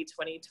Kanye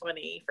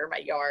 2020 for my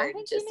yard. I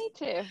think you need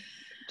to.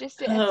 Just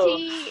to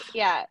see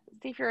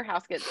if your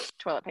house gets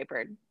toilet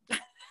papered.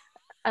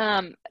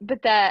 But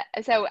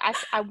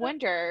I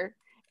wonder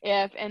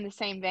if, in the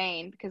same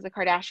vein, because the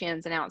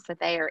Kardashians announced that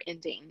they are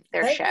ending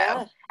their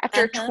show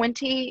after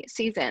 20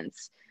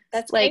 seasons.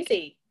 That's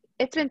crazy.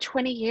 It's been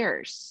 20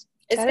 years.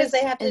 It's because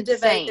they have to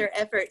devote their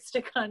efforts to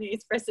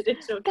Kanye's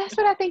presidential campaign. That's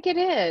what I think it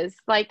is.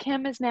 Like,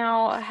 Kim is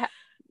now,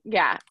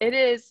 it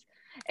is.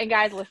 And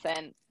guys,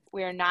 listen,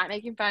 we are not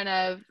making fun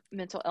of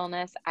mental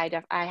illness. I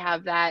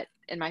have that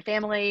in my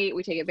family.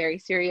 We take it very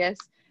serious.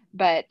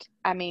 But,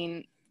 I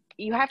mean,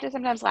 you have to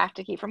sometimes laugh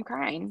to keep from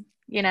crying,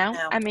 you know?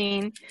 No. I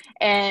mean,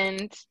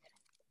 and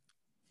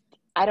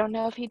I don't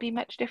know if he'd be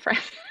much different.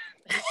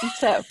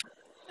 So...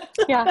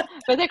 Yeah,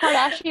 but the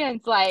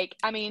Kardashians, like,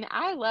 I mean,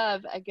 I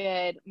love a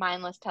good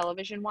mindless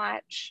television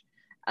watch,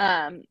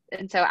 and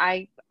so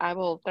I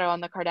will throw on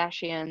the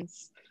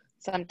Kardashians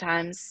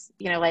sometimes,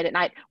 late at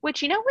night.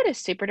 Which, you know what is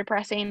super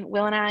depressing?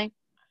 Will and I,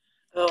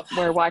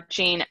 we're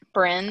watching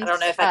Friends. I don't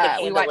know if I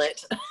can handle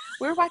it.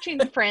 We're watching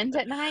Friends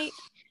at night,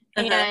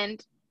 and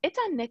it's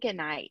on Nick at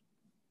Night.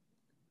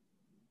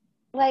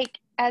 Like,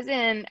 as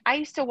in, I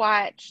used to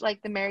watch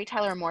like the Mary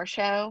Tyler Moore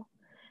Show,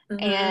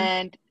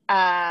 and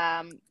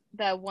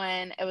the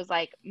one, it was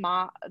like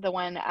what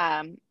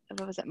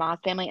was it, Ma's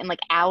Family, and like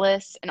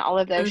Alice and all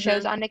of those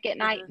shows on Nick at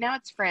Night. Now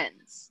it's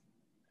Friends.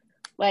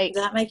 Like,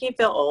 does that make you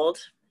feel old?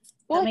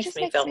 Well, it just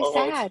makes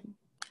me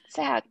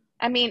sad.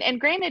 I mean,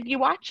 and granted, you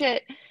watch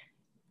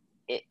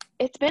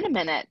it's been a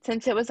minute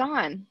since it was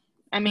on.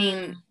 I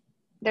mean,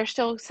 they're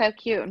still so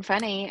cute and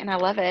funny, and I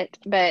love it,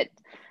 but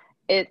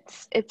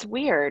it's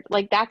weird.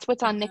 Like, that's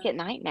what's on Nick at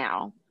Night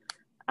now.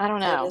 I don't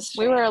know.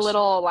 We were a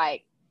little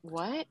like,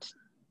 what?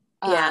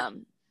 Yeah.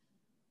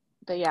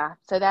 But yeah,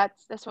 so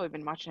that's what we've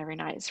been watching every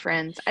night is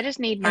Friends. I just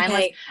need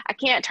mindless. I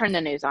can't turn the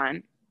news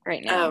on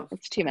right now.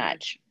 It's too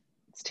much.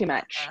 It's too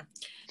much.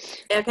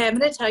 Okay, I'm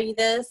going to tell you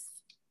this,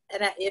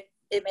 and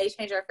it may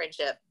change our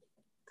friendship.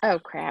 Oh,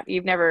 crap.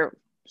 You've never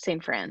seen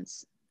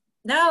Friends?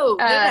 No,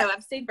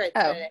 I've seen Friends.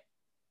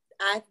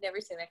 I've never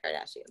seen the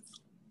Kardashians.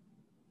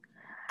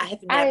 I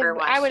have never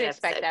watched I would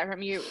expect that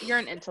from you. You're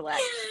an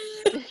intellect.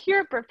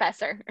 You're a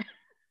professor.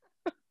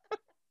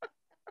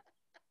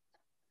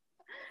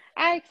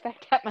 I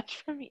expect that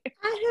much from you.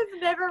 I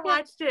have never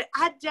watched it.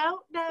 I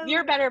don't know.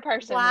 You're a better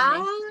person why.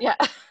 than me. Yeah.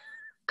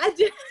 I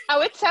do.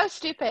 Oh, it's so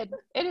stupid.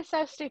 It is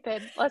so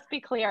stupid. Let's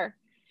be clear.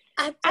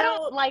 I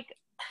don't like.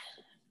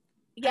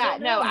 Yeah,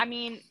 no, know. I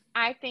mean,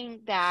 I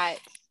think that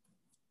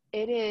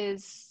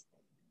it's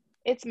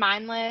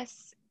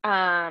mindless.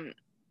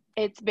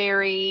 It's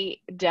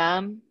very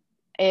dumb.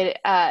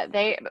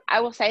 I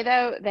will say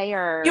though, they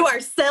are. You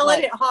are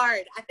selling it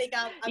hard. I think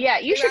I'm yeah,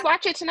 you should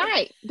watch it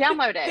tonight.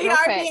 Download it real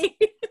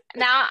quick.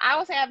 Now, I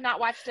will say I've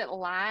not watched it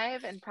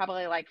live in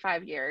probably like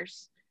 5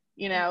 years.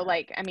 You know,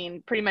 like, I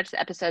mean, pretty much the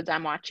episodes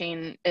I'm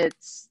watching,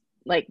 it's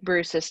like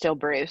Bruce is still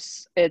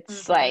Bruce.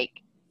 It's like,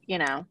 you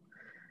know,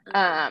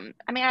 I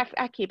mean,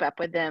 I keep up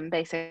with them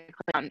basically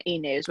on E!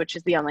 News, which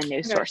is the only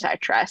news source I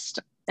trust,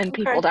 and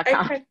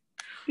people.com. Okay.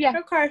 Yeah.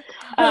 Okay.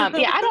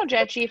 Yeah, I don't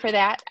judge you for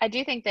that. I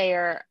do think they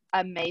are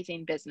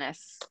amazing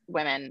business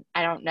women.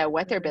 I don't know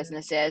what their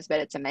business is, but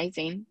it's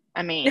amazing.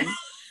 I mean,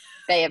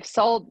 they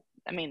sell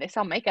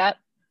makeup.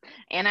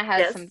 Anna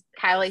has some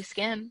Kylie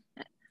skin.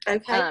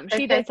 Okay.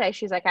 She did say,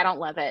 she's like, I don't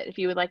love it. If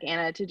you would like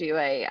Anna to do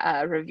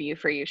a review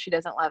for you, she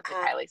doesn't love the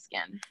Kylie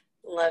skin.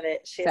 Love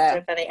it. She's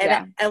so funny.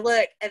 And I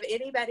look, of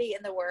anybody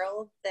in the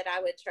world that I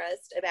would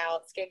trust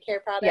about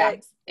skincare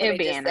products, it would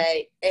be Anna.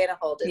 Say Anna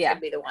Holt is going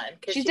to be the one,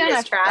 because she's she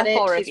has tried it.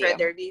 She's read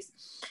the reviews.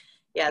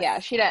 Yeah,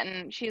 she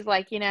doesn't. She's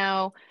like, you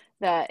know,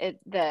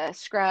 the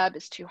scrub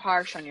is too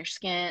harsh on your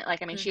skin.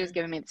 Like, I mean, she was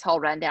giving me this whole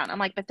rundown. I'm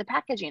like, but the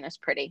packaging is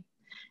pretty,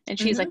 and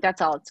she's like,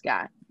 that's all it's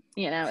got.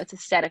 You know, it's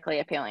aesthetically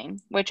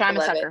appealing, which I'm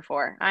a sucker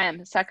for. I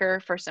am a sucker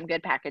for some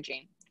good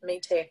packaging.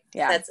 Me too.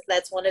 Yeah,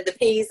 that's one of the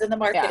P's in the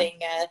marketing.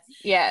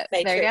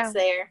 Matrix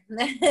there.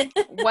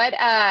 What?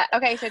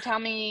 Okay, so tell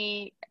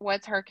me,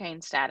 what's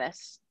hurricane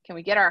status? Can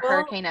we get our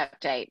hurricane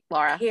update,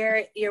 Laura?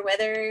 Here, your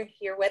weather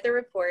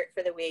report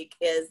for the week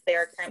is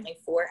there are currently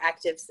 4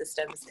 active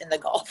systems in the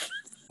Gulf.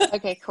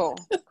 Okay, cool.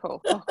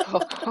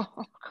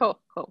 4.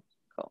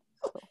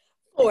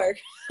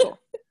 Cool.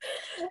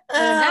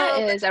 And that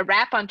is a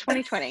wrap on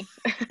 2020.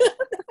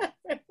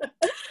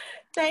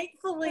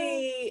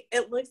 Thankfully,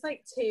 it looks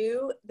like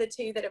the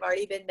two that have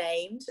already been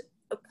named,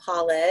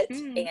 Paulette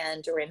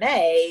and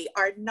Renee,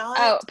 are not.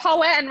 Oh,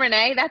 Paulette and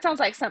Renee, that sounds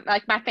like something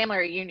like my family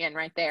reunion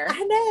right there.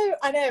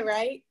 I know,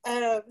 right?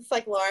 It's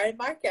like Laura and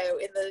Marco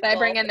in the. They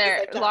bring in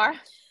their Laura.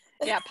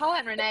 Yeah, Paulette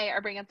and Renee are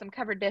bringing some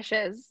covered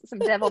dishes, some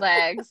deviled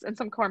eggs, and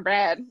some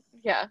cornbread.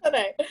 Yeah. I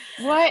know.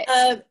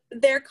 What?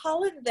 They're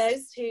calling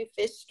those 2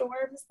 fish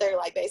storms. They're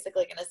like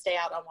basically going to stay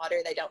out on water.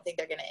 They don't think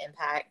they're going to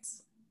impact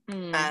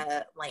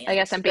land. I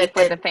guess I'm beef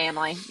with the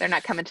family. They're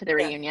not coming to the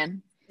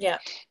reunion. Yeah.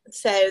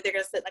 So they're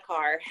going to sit in the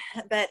car.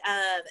 But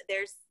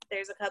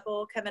there's a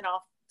couple coming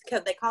off.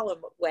 They call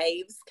them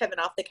waves coming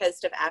off the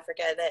coast of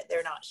Africa that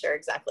they're not sure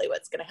exactly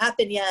what's going to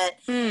happen yet.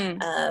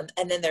 And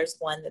then there's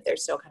one that they're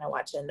still kind of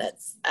watching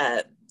that's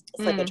it's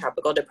like a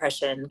tropical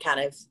depression,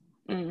 kind of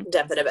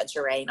dumping a bunch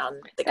of rain on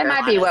the Carolinas.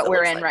 That might be what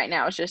we're in right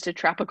now. It's just a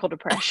tropical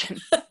depression.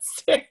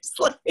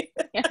 Seriously.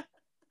 Yeah.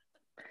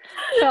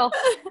 Well,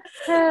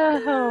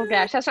 oh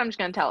gosh, that's what I'm just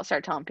going to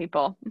start telling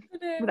people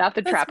without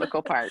the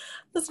tropical part.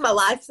 This is my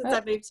life since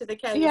I moved to the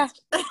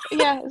coast.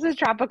 Yeah, it's a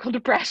tropical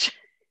depression.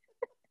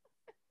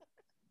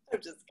 I'm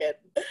just kidding.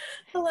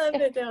 I love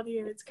it down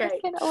here. It's great.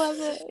 I love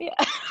it. Yeah.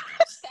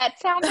 That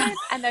sounded,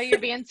 I know you're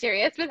being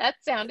serious, but that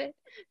sounded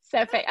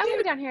so fake. I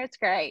live down here. It's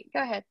great.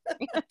 Go ahead.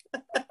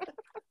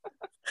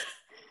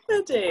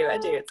 I do.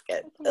 It's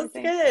good. It's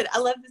good. I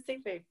love the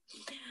seafood.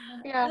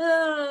 Yeah.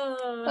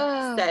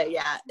 So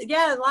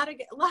yeah, a lot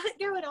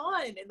going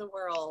on in the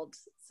world.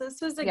 So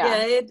this was a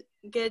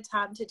good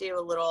time to do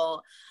a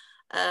little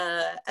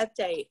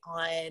update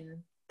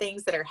on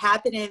things that are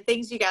happening,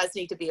 things you guys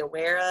need to be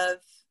aware of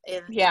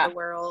in the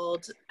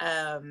world.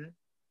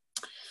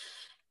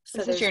 So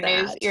this is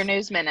your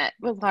news minute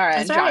with Laura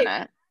and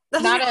Jonna.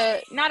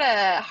 Right. Not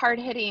a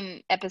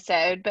hard-hitting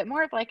episode, but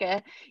more of like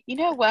a, you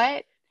know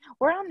what?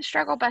 We're on the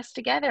struggle bus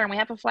together and we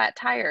have a flat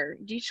tire.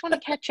 Do you just want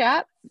to catch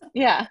up?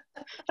 Yeah.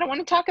 I don't want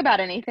to talk about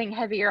anything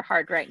heavy or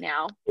hard right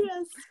now.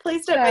 Yes.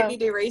 Please don't make me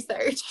do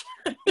research.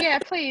 Yeah,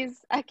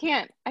 please. I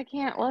can't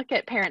look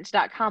at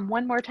parents.com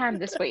one more time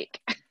this week.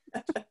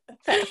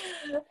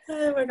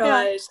 Oh my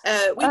gosh.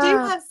 We do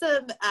have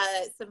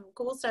some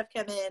cool stuff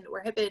coming.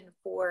 We're hoping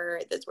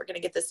for this. We're going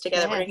to get this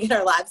together. We're going to get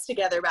our lives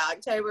together by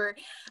October.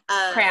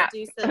 Crap.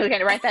 We're going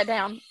to write that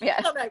down.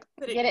 Yeah.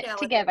 Get it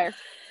together.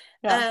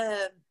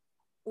 Yeah.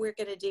 We're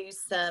going to do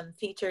some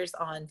features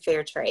on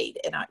fair trade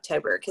in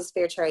October, because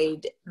fair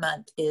trade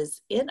month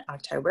is in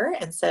October.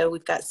 And so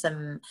we've got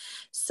some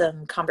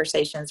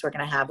conversations we're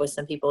going to have with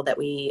some people that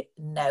we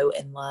know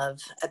and love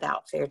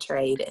about fair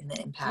trade and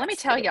the impact. Let me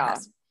tell y'all,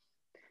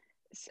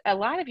 a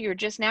lot of you are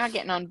just now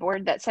getting on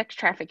board that sex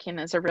trafficking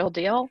is a real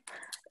deal.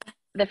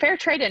 The fair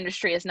trade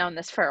industry has known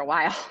this for a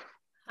while.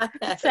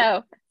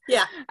 So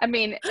yeah, I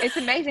mean, it's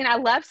amazing. I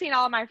love seeing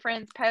all of my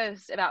friends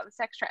post about the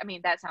sex I mean,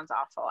 that sounds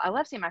awful. I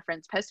love seeing my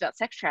friends post about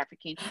sex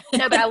trafficking.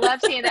 No, but I love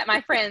seeing that my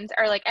friends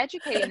are like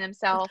educating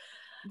themselves.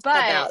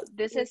 But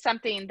this is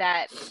something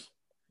that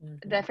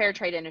the fair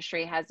trade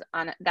industry has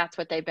on, that's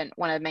what they've been,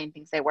 one of the main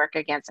things they work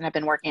against and have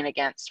been working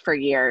against for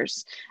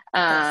years.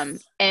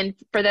 Yes. And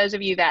for those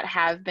of you that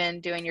have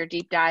been doing your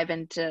deep dive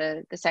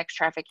into the sex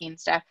trafficking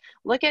stuff,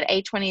 look at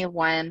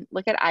A21,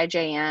 look at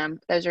IJM.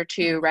 Those are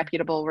two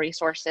reputable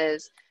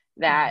resources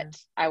that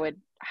I would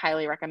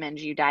highly recommend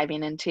you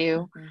diving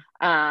into.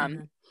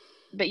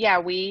 But yeah,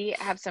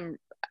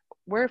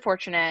 we're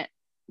fortunate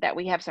that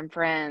we have some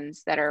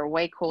friends that are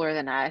way cooler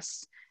than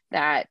us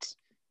that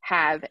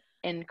have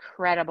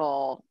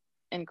incredible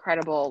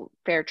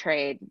fair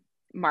trade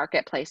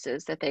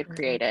marketplaces that they've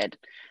created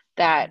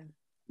that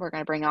we're going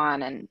to bring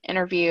on and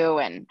interview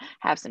and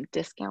have some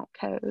discount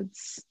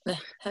codes.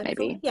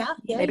 Hopefully.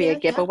 Maybe a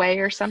giveaway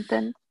or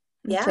something.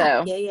 Yeah.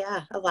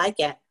 I like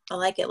it.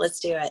 Let's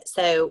do it.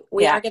 So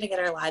we are going to get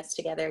our lives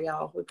together,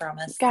 y'all. We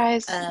promise.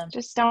 Guys,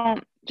 just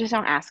don't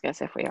ask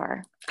us if we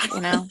are,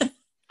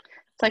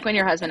 It's like when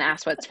your husband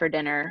asks what's for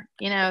dinner,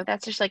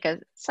 that's just like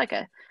it's like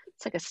a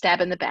stab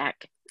in the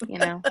back,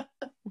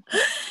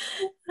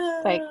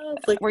 Like,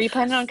 were you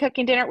planning on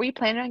cooking dinner? Were you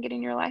planning on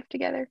getting your life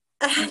together?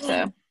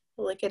 So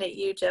looking at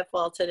you, Jeff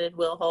Walton and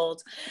Will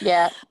Holt.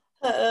 Yeah.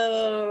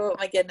 Oh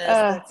my goodness,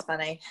 that's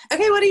funny.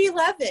 Okay, what are you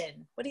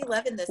loving?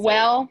 This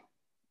week?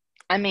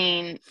 I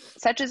mean,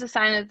 such is a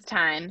sign of the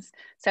times.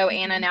 So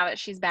Anna, now that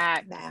she's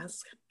back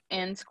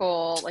in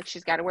school, like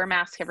she's got to wear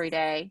masks every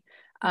day.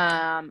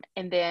 And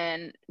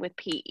then with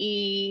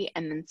PE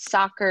and then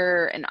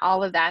soccer and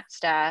all of that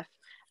stuff,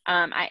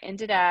 I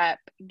ended up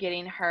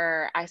getting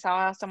her, I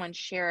saw someone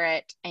share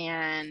it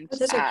and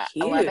those are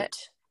cute. I love it.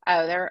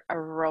 Oh, they're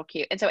real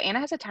cute. And so Anna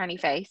has a tiny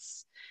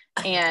face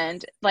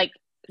and like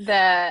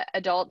the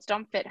adults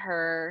don't fit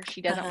her.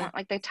 She doesn't want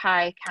like the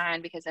tie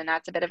kind because then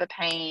that's a bit of a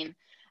pain.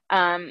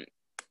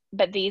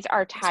 But these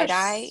are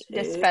tie-dye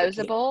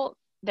disposable.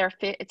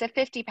 It's a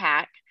 50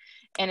 pack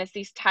and it's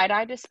these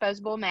tie-dye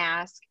disposable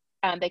masks.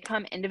 They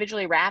come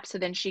individually wrapped, so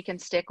then she can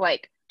stick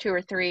like 2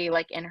 or 3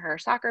 like in her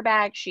soccer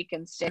bag. She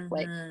can stick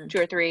like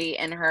 2 or 3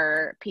 in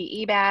her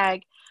PE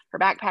bag, her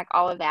backpack,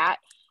 all of that.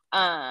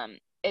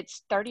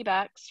 It's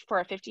 $30 for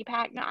a 50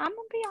 pack. Now I'm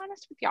gonna be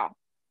honest with y'all.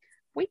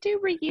 We do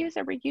reuse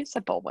a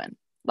reusable one,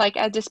 like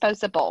a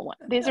disposable one.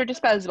 These are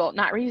disposable,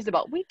 not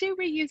reusable. We do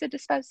reuse a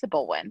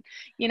disposable one,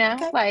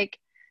 like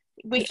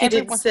we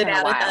every once in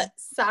a while. At that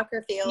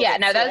soccer field. Yeah,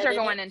 no, those are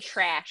going in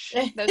trash.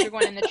 Those are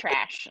going in the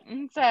trash.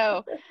 And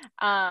so,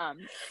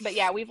 but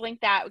yeah, we've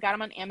linked that. We got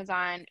them on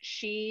Amazon.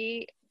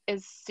 She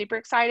is super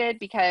excited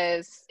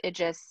because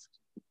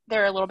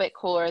they're a little bit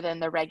cooler than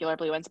the regular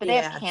blue ones, but they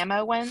have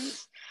camo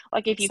ones.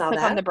 Like if you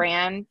click on the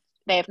brand,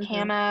 they have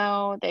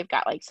camo. They've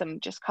got like some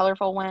just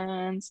colorful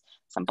ones,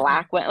 some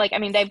black ones. Like, I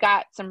mean, they've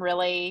got some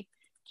really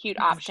cute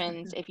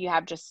options if you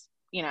have just,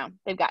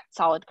 they've got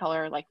solid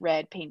color, like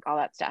red, pink, all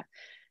that stuff.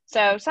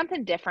 So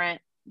something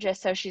different,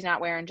 just so she's not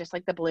wearing just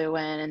like the blue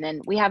one. And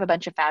then we have a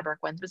bunch of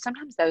fabric ones, but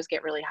sometimes those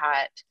get really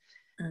hot.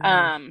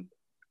 And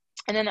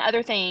then the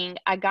other thing,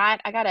 I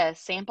got a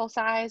sample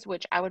size,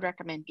 which I would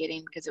recommend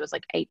getting because it was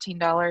like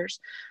 $18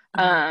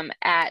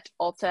 at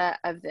Ulta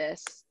of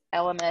this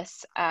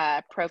Elemis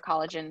Pro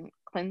Collagen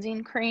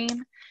Cleansing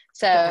Cream.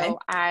 So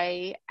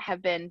I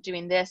have been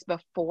doing this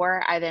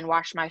before I then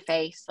wash my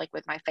face, like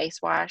with my face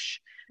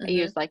wash. I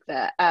use like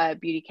the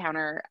Beauty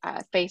Counter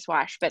face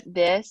wash, but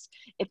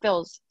it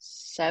feels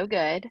so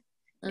good.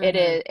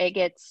 It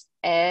gets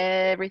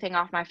everything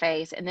off my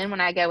face. And then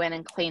when I go in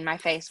and clean my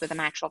face with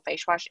an actual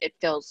face wash, it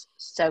feels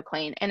so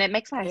clean and it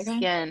makes my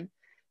skin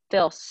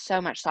feel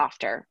so much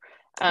softer.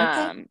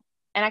 And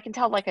I can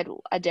tell like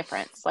a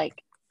difference,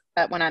 like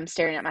when I'm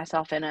staring at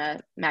myself in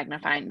a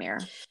magnifying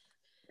mirror.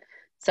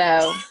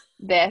 So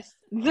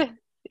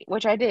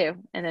which I do.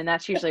 And then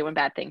that's usually when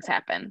bad things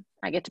happen.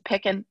 I get to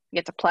picking,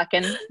 get to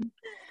plucking,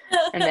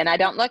 and then I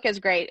don't look as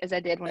great as I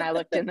did when I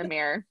looked in the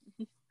mirror.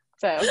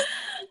 So,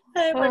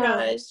 oh my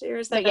gosh,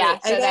 you're so funny. Yeah,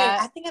 so okay,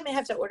 I think I may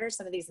have to order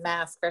some of these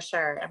masks for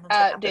sure. I'm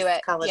gonna do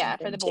it. Yeah,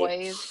 for the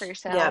boys, for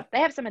yourself. Yeah. They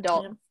have some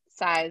adult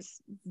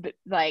size,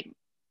 like,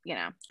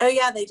 Oh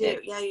yeah, they do.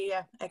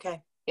 Yeah.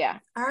 Okay. Yeah.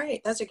 All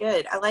right, those are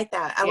good. I like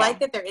that. I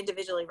like that they're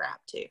individually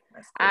wrapped too.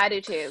 I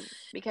do too,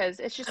 because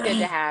it's just good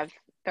to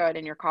throw it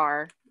in your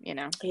car.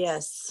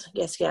 Yes.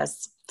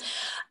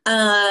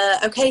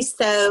 Okay,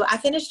 so I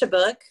finished a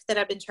book that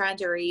I've been trying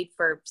to read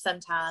for some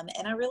time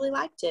and I really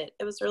liked it.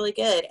 It was really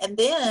good. And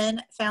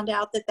then found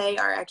out that they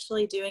are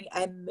actually doing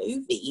a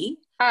movie.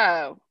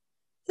 Oh.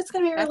 It's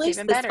going to be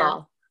released this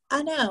fall.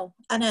 I know.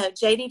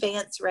 J.D.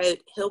 Vance wrote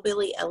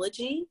Hillbilly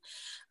Elegy,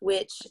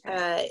 which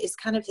is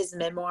kind of his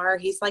memoir.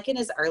 He's like in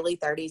his early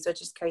 30s,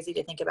 which is crazy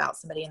to think about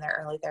somebody in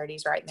their early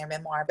 30s writing their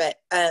memoir. But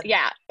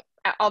yeah,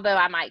 although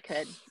I might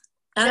could.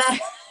 I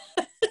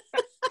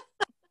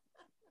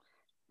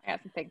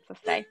got some things to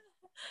say.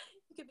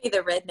 You could be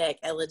the redneck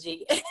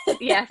elegy.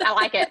 Yes, I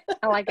like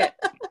it.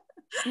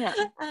 Yeah.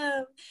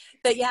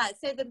 But yeah,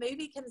 so the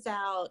movie comes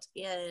out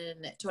in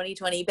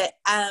 2020, but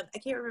I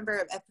can't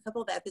remember a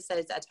couple of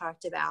episodes I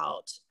talked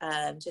about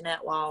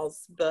Jeanette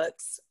Wall's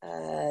books,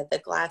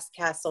 The Glass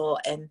Castle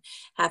and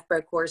Half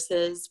Broke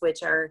Horses,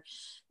 which are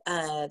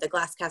the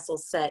Glass Castle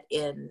set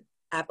in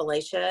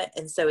Appalachia,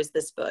 and so is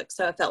this book.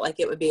 So I felt like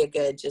it would be a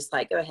good, just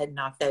like, go ahead and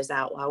knock those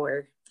out while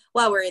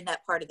we're in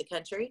that part of the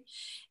country.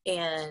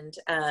 And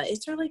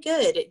it's really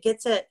good. It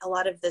gets at a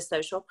lot of the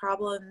social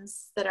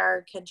problems that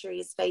our country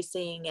is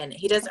facing, and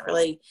he doesn't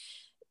really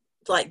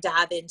like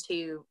dive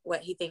into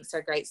what he thinks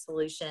are great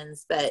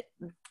solutions, but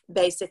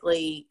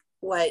basically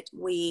what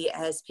we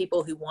as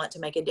people who want to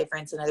make a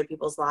difference in other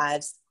people's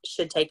lives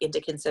should take into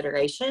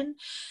consideration,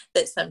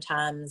 that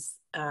sometimes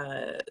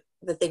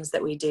the things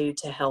that we do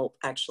to help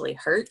actually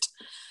hurt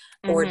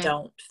or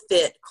don't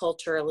fit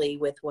culturally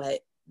with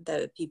what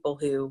the people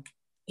who,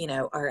 you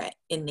know, are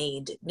in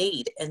need.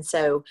 And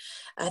so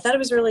I thought it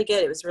was really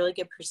good. It was really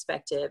good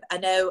perspective. I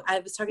know I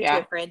was talking to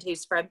a friend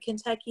who's from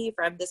Kentucky,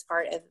 from this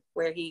part of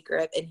where he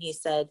grew up, and he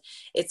said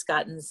it's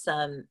gotten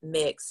some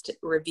mixed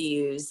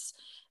reviews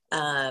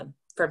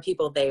from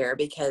people there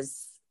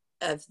because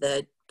of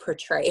the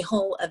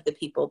portrayal of the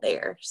people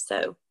there.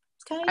 So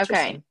it's kind of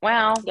interesting. Okay.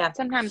 Well,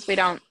 sometimes we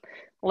don't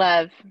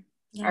love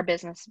our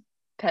business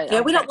put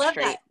on we don't Front love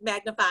Street. that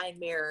magnifying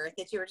mirror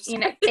that you were just, you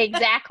know,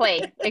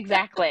 exactly.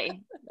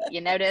 You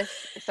notice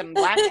some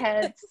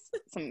blackheads,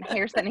 some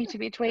hairs that need to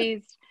be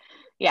tweezed.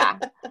 Yeah.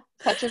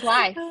 Such is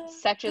life.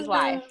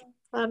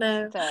 I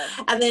know. So,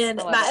 and then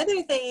my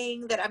other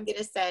thing that I'm going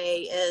to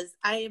say is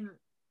I'm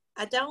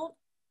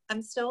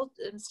still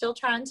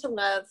trying to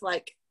love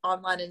like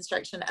online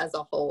instruction as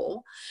a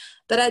whole,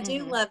 but I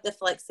do love the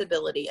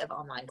flexibility of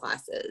online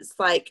classes.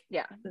 Like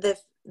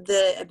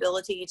the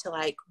ability to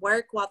like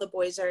work while the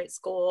boys are at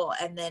school,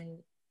 and then,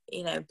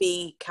 you know,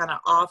 be kind of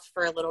off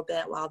for a little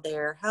bit while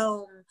they're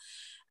home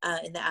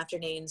in the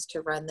afternoons to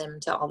run them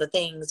to all the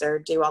things or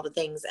do all the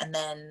things, and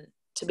then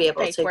to be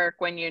able to work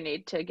when you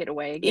need to get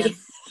away again.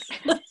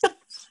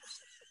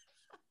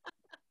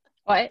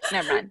 What?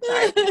 Never mind.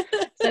 Sorry.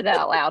 Said that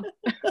out loud.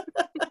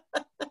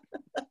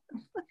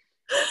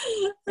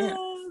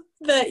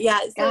 But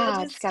so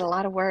God, just got a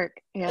lot of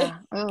work. Yeah.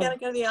 Gotta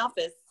go to the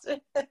office.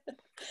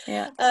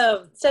 Yeah.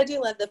 So I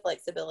do love the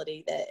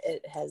flexibility that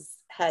it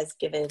has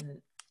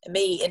given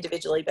me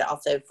individually, but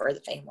also for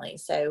the family.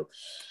 So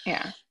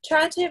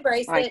trying to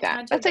embrace it.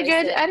 That.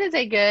 That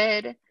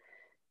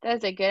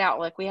is a good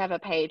outlook. We have a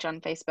page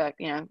on Facebook,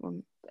 you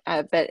know,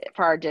 but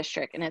for our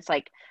district, and it's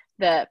like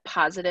the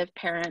positive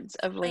parents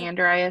of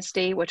Leander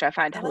ISD, which I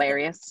find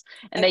hilarious.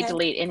 And they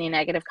delete any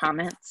negative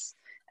comments.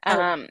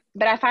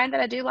 But I find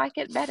that I do like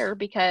it better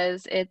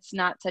because it's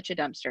not such a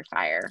dumpster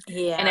fire.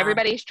 Yeah. And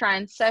everybody's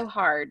trying so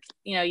hard.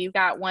 You know, you've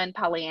got one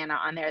Pollyanna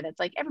on there that's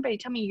like, everybody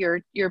tell me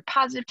your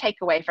positive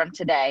takeaway from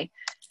today.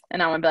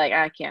 And I'm going to be like,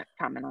 I can't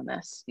comment on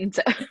this. And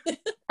so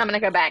I'm going to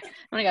go back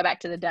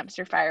to the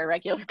dumpster fire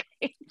regular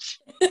page.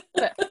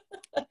 But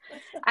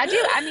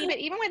but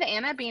even with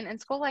Anna being in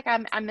school, like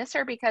I miss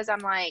her because I'm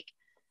like,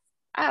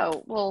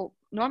 oh, well,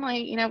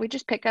 normally, you know, we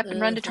just pick up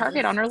and run to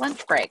Target on her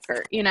lunch break,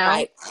 or, you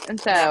know, and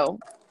so,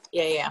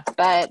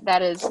 but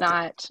that is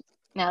not,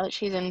 now that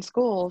she's in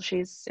school,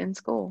 she's in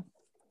school.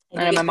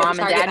 And my mom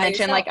and dad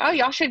mentioned like, oh,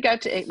 y'all should go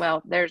to,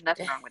 well, there's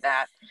nothing wrong with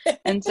that.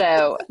 And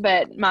so,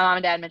 but my mom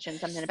and dad mentioned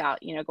something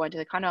about, you know, going to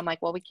the condo. I'm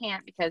like, well, we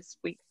can't because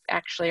we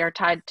actually are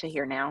tied to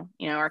here now.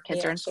 You know, our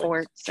kids are in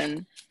sports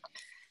and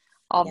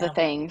all the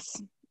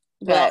things.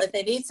 Well, if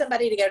they need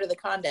somebody to go to the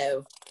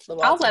condo,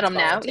 I'll let them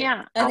know.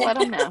 Yeah, I'll let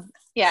them know.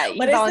 Yeah,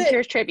 you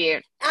volunteers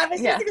tribute. I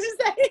was just going to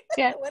say.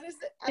 Yeah. What is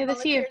it? Yeah,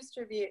 that's you.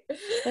 Tribute.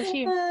 That's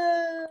you.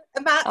 I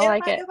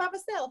like it. Go by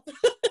myself.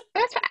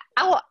 That's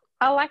fine.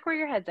 I like where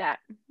your head's at.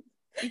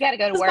 You got to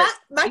go to work.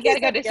 You got to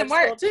go do some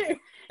work. Too.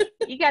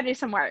 You got to do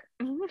some work.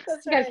 You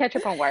got to catch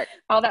up on work.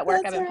 All that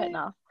work I've been putting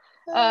off.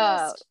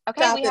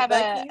 Okay, we have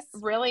a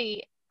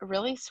really,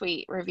 really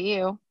sweet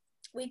review.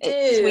 We do.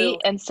 It's sweet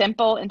and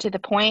simple and to the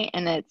point,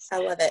 and I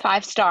love it.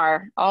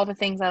 5-star. All the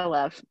things I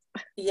love.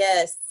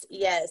 Yes.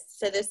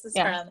 So this is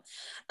from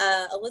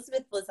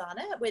Elizabeth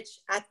Lozana, which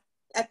I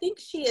think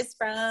she is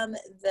from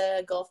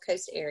the Gulf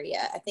Coast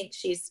area. I think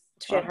she's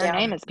her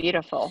name is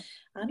beautiful.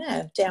 I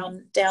know,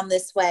 down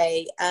this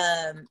way.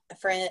 A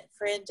friend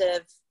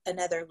of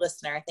another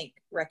listener, I think,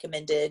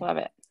 recommended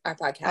our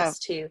podcast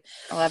to.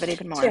 I love it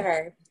even more. To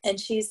her, and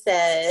she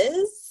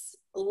says,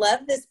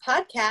 "Love this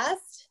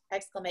podcast!"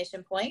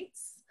 Exclamation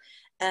points.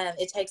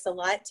 It takes a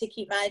lot to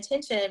keep my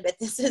attention, but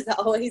this is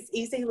always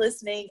easy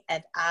listening,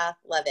 and I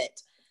love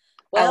it.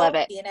 Well, I love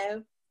it. You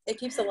know, it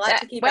keeps a lot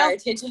to keep our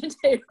attention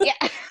to.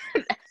 Yeah,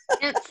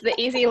 it's the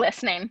easy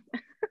listening.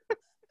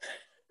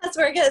 That's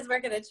where it goes.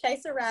 We're going to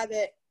chase a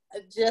rabbit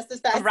just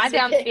as fast as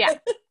we can.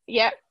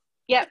 Yep.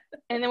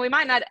 And then we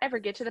might not ever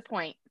get to the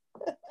point.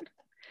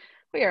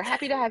 We are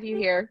happy to have you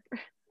here.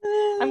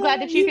 I'm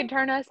glad that you can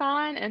turn us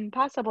on and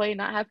possibly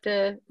not have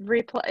to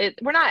replay.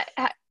 We're not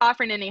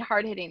offering any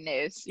hard-hitting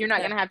news. You're not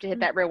going to have to hit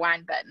that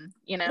rewind button,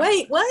 you know?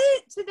 Wait, what?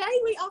 Today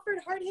we offered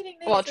hard-hitting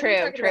news. Well,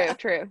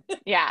 true.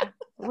 Yeah.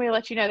 We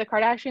let you know the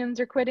Kardashians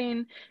are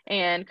quitting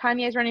and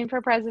Kanye's running for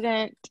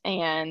president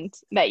and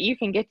that you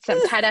can get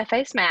some tie-dye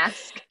face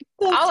mask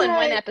all in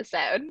one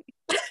episode.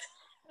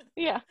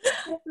 Yeah.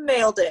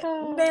 Nailed it.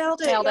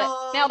 Nailed it, Nailed it.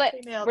 y'all. Nailed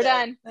it. We're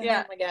done.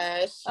 Yeah. Oh my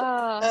gosh.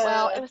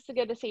 Well, it was so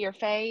good to see your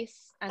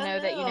face. I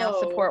know that you now know.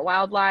 support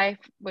wildlife,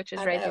 which is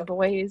I raising know.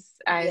 boys.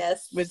 I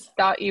Yes.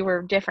 thought you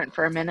were different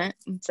for a minute,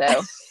 and so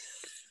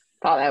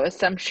thought that was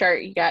some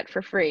shirt you got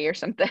for free or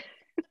something.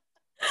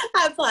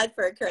 I applied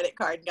for a credit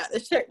card and got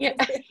the shirt Yeah.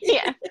 for free.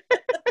 Yeah.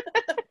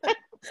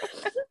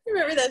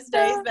 Remember those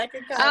days back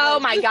in college? Oh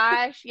my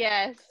gosh.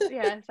 Yes.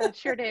 Yes, I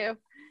sure do.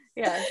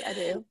 Yes, I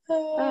do.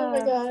 Oh my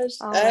gosh.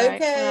 All right.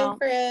 Okay, Well,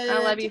 friend. I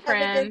love you,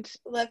 friend.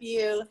 Love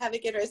you. Have a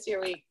good rest of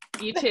your week.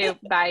 You too.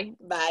 Bye.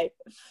 Bye.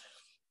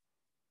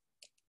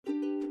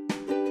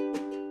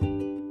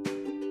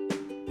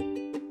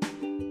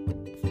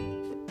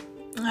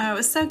 Oh, it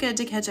was so good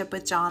to catch up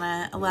with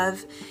Jonna. I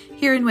love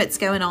hearing what's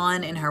going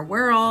on in her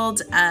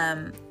world.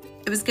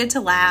 It was good to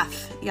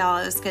laugh, y'all.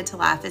 It was good to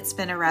laugh. It's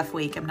been a rough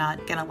week. I'm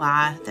not going to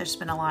lie. There's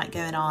been a lot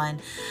going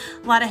on,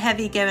 a lot of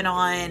heavy going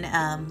on,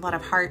 a lot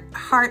of heart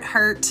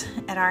hurt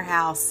at our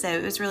house. So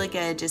it was really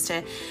good just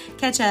to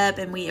catch up.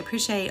 And we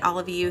appreciate all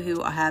of you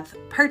who have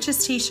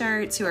purchased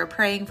t-shirts, who are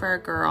praying for our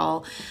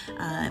girl.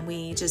 And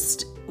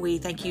we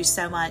thank you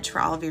so much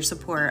for all of your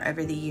support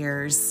over the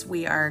years.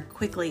 We are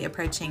quickly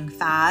approaching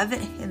 5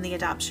 in the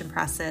adoption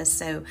process.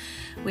 So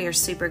we are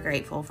super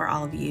grateful for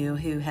all of you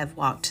who have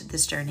walked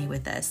this journey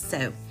with us.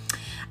 So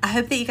I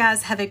hope that you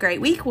guys have a great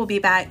week. We'll be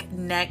back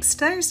next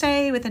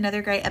Thursday with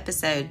another great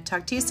episode.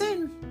 Talk to you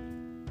soon.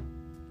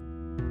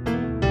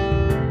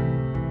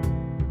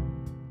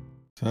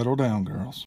 Settle down, girls.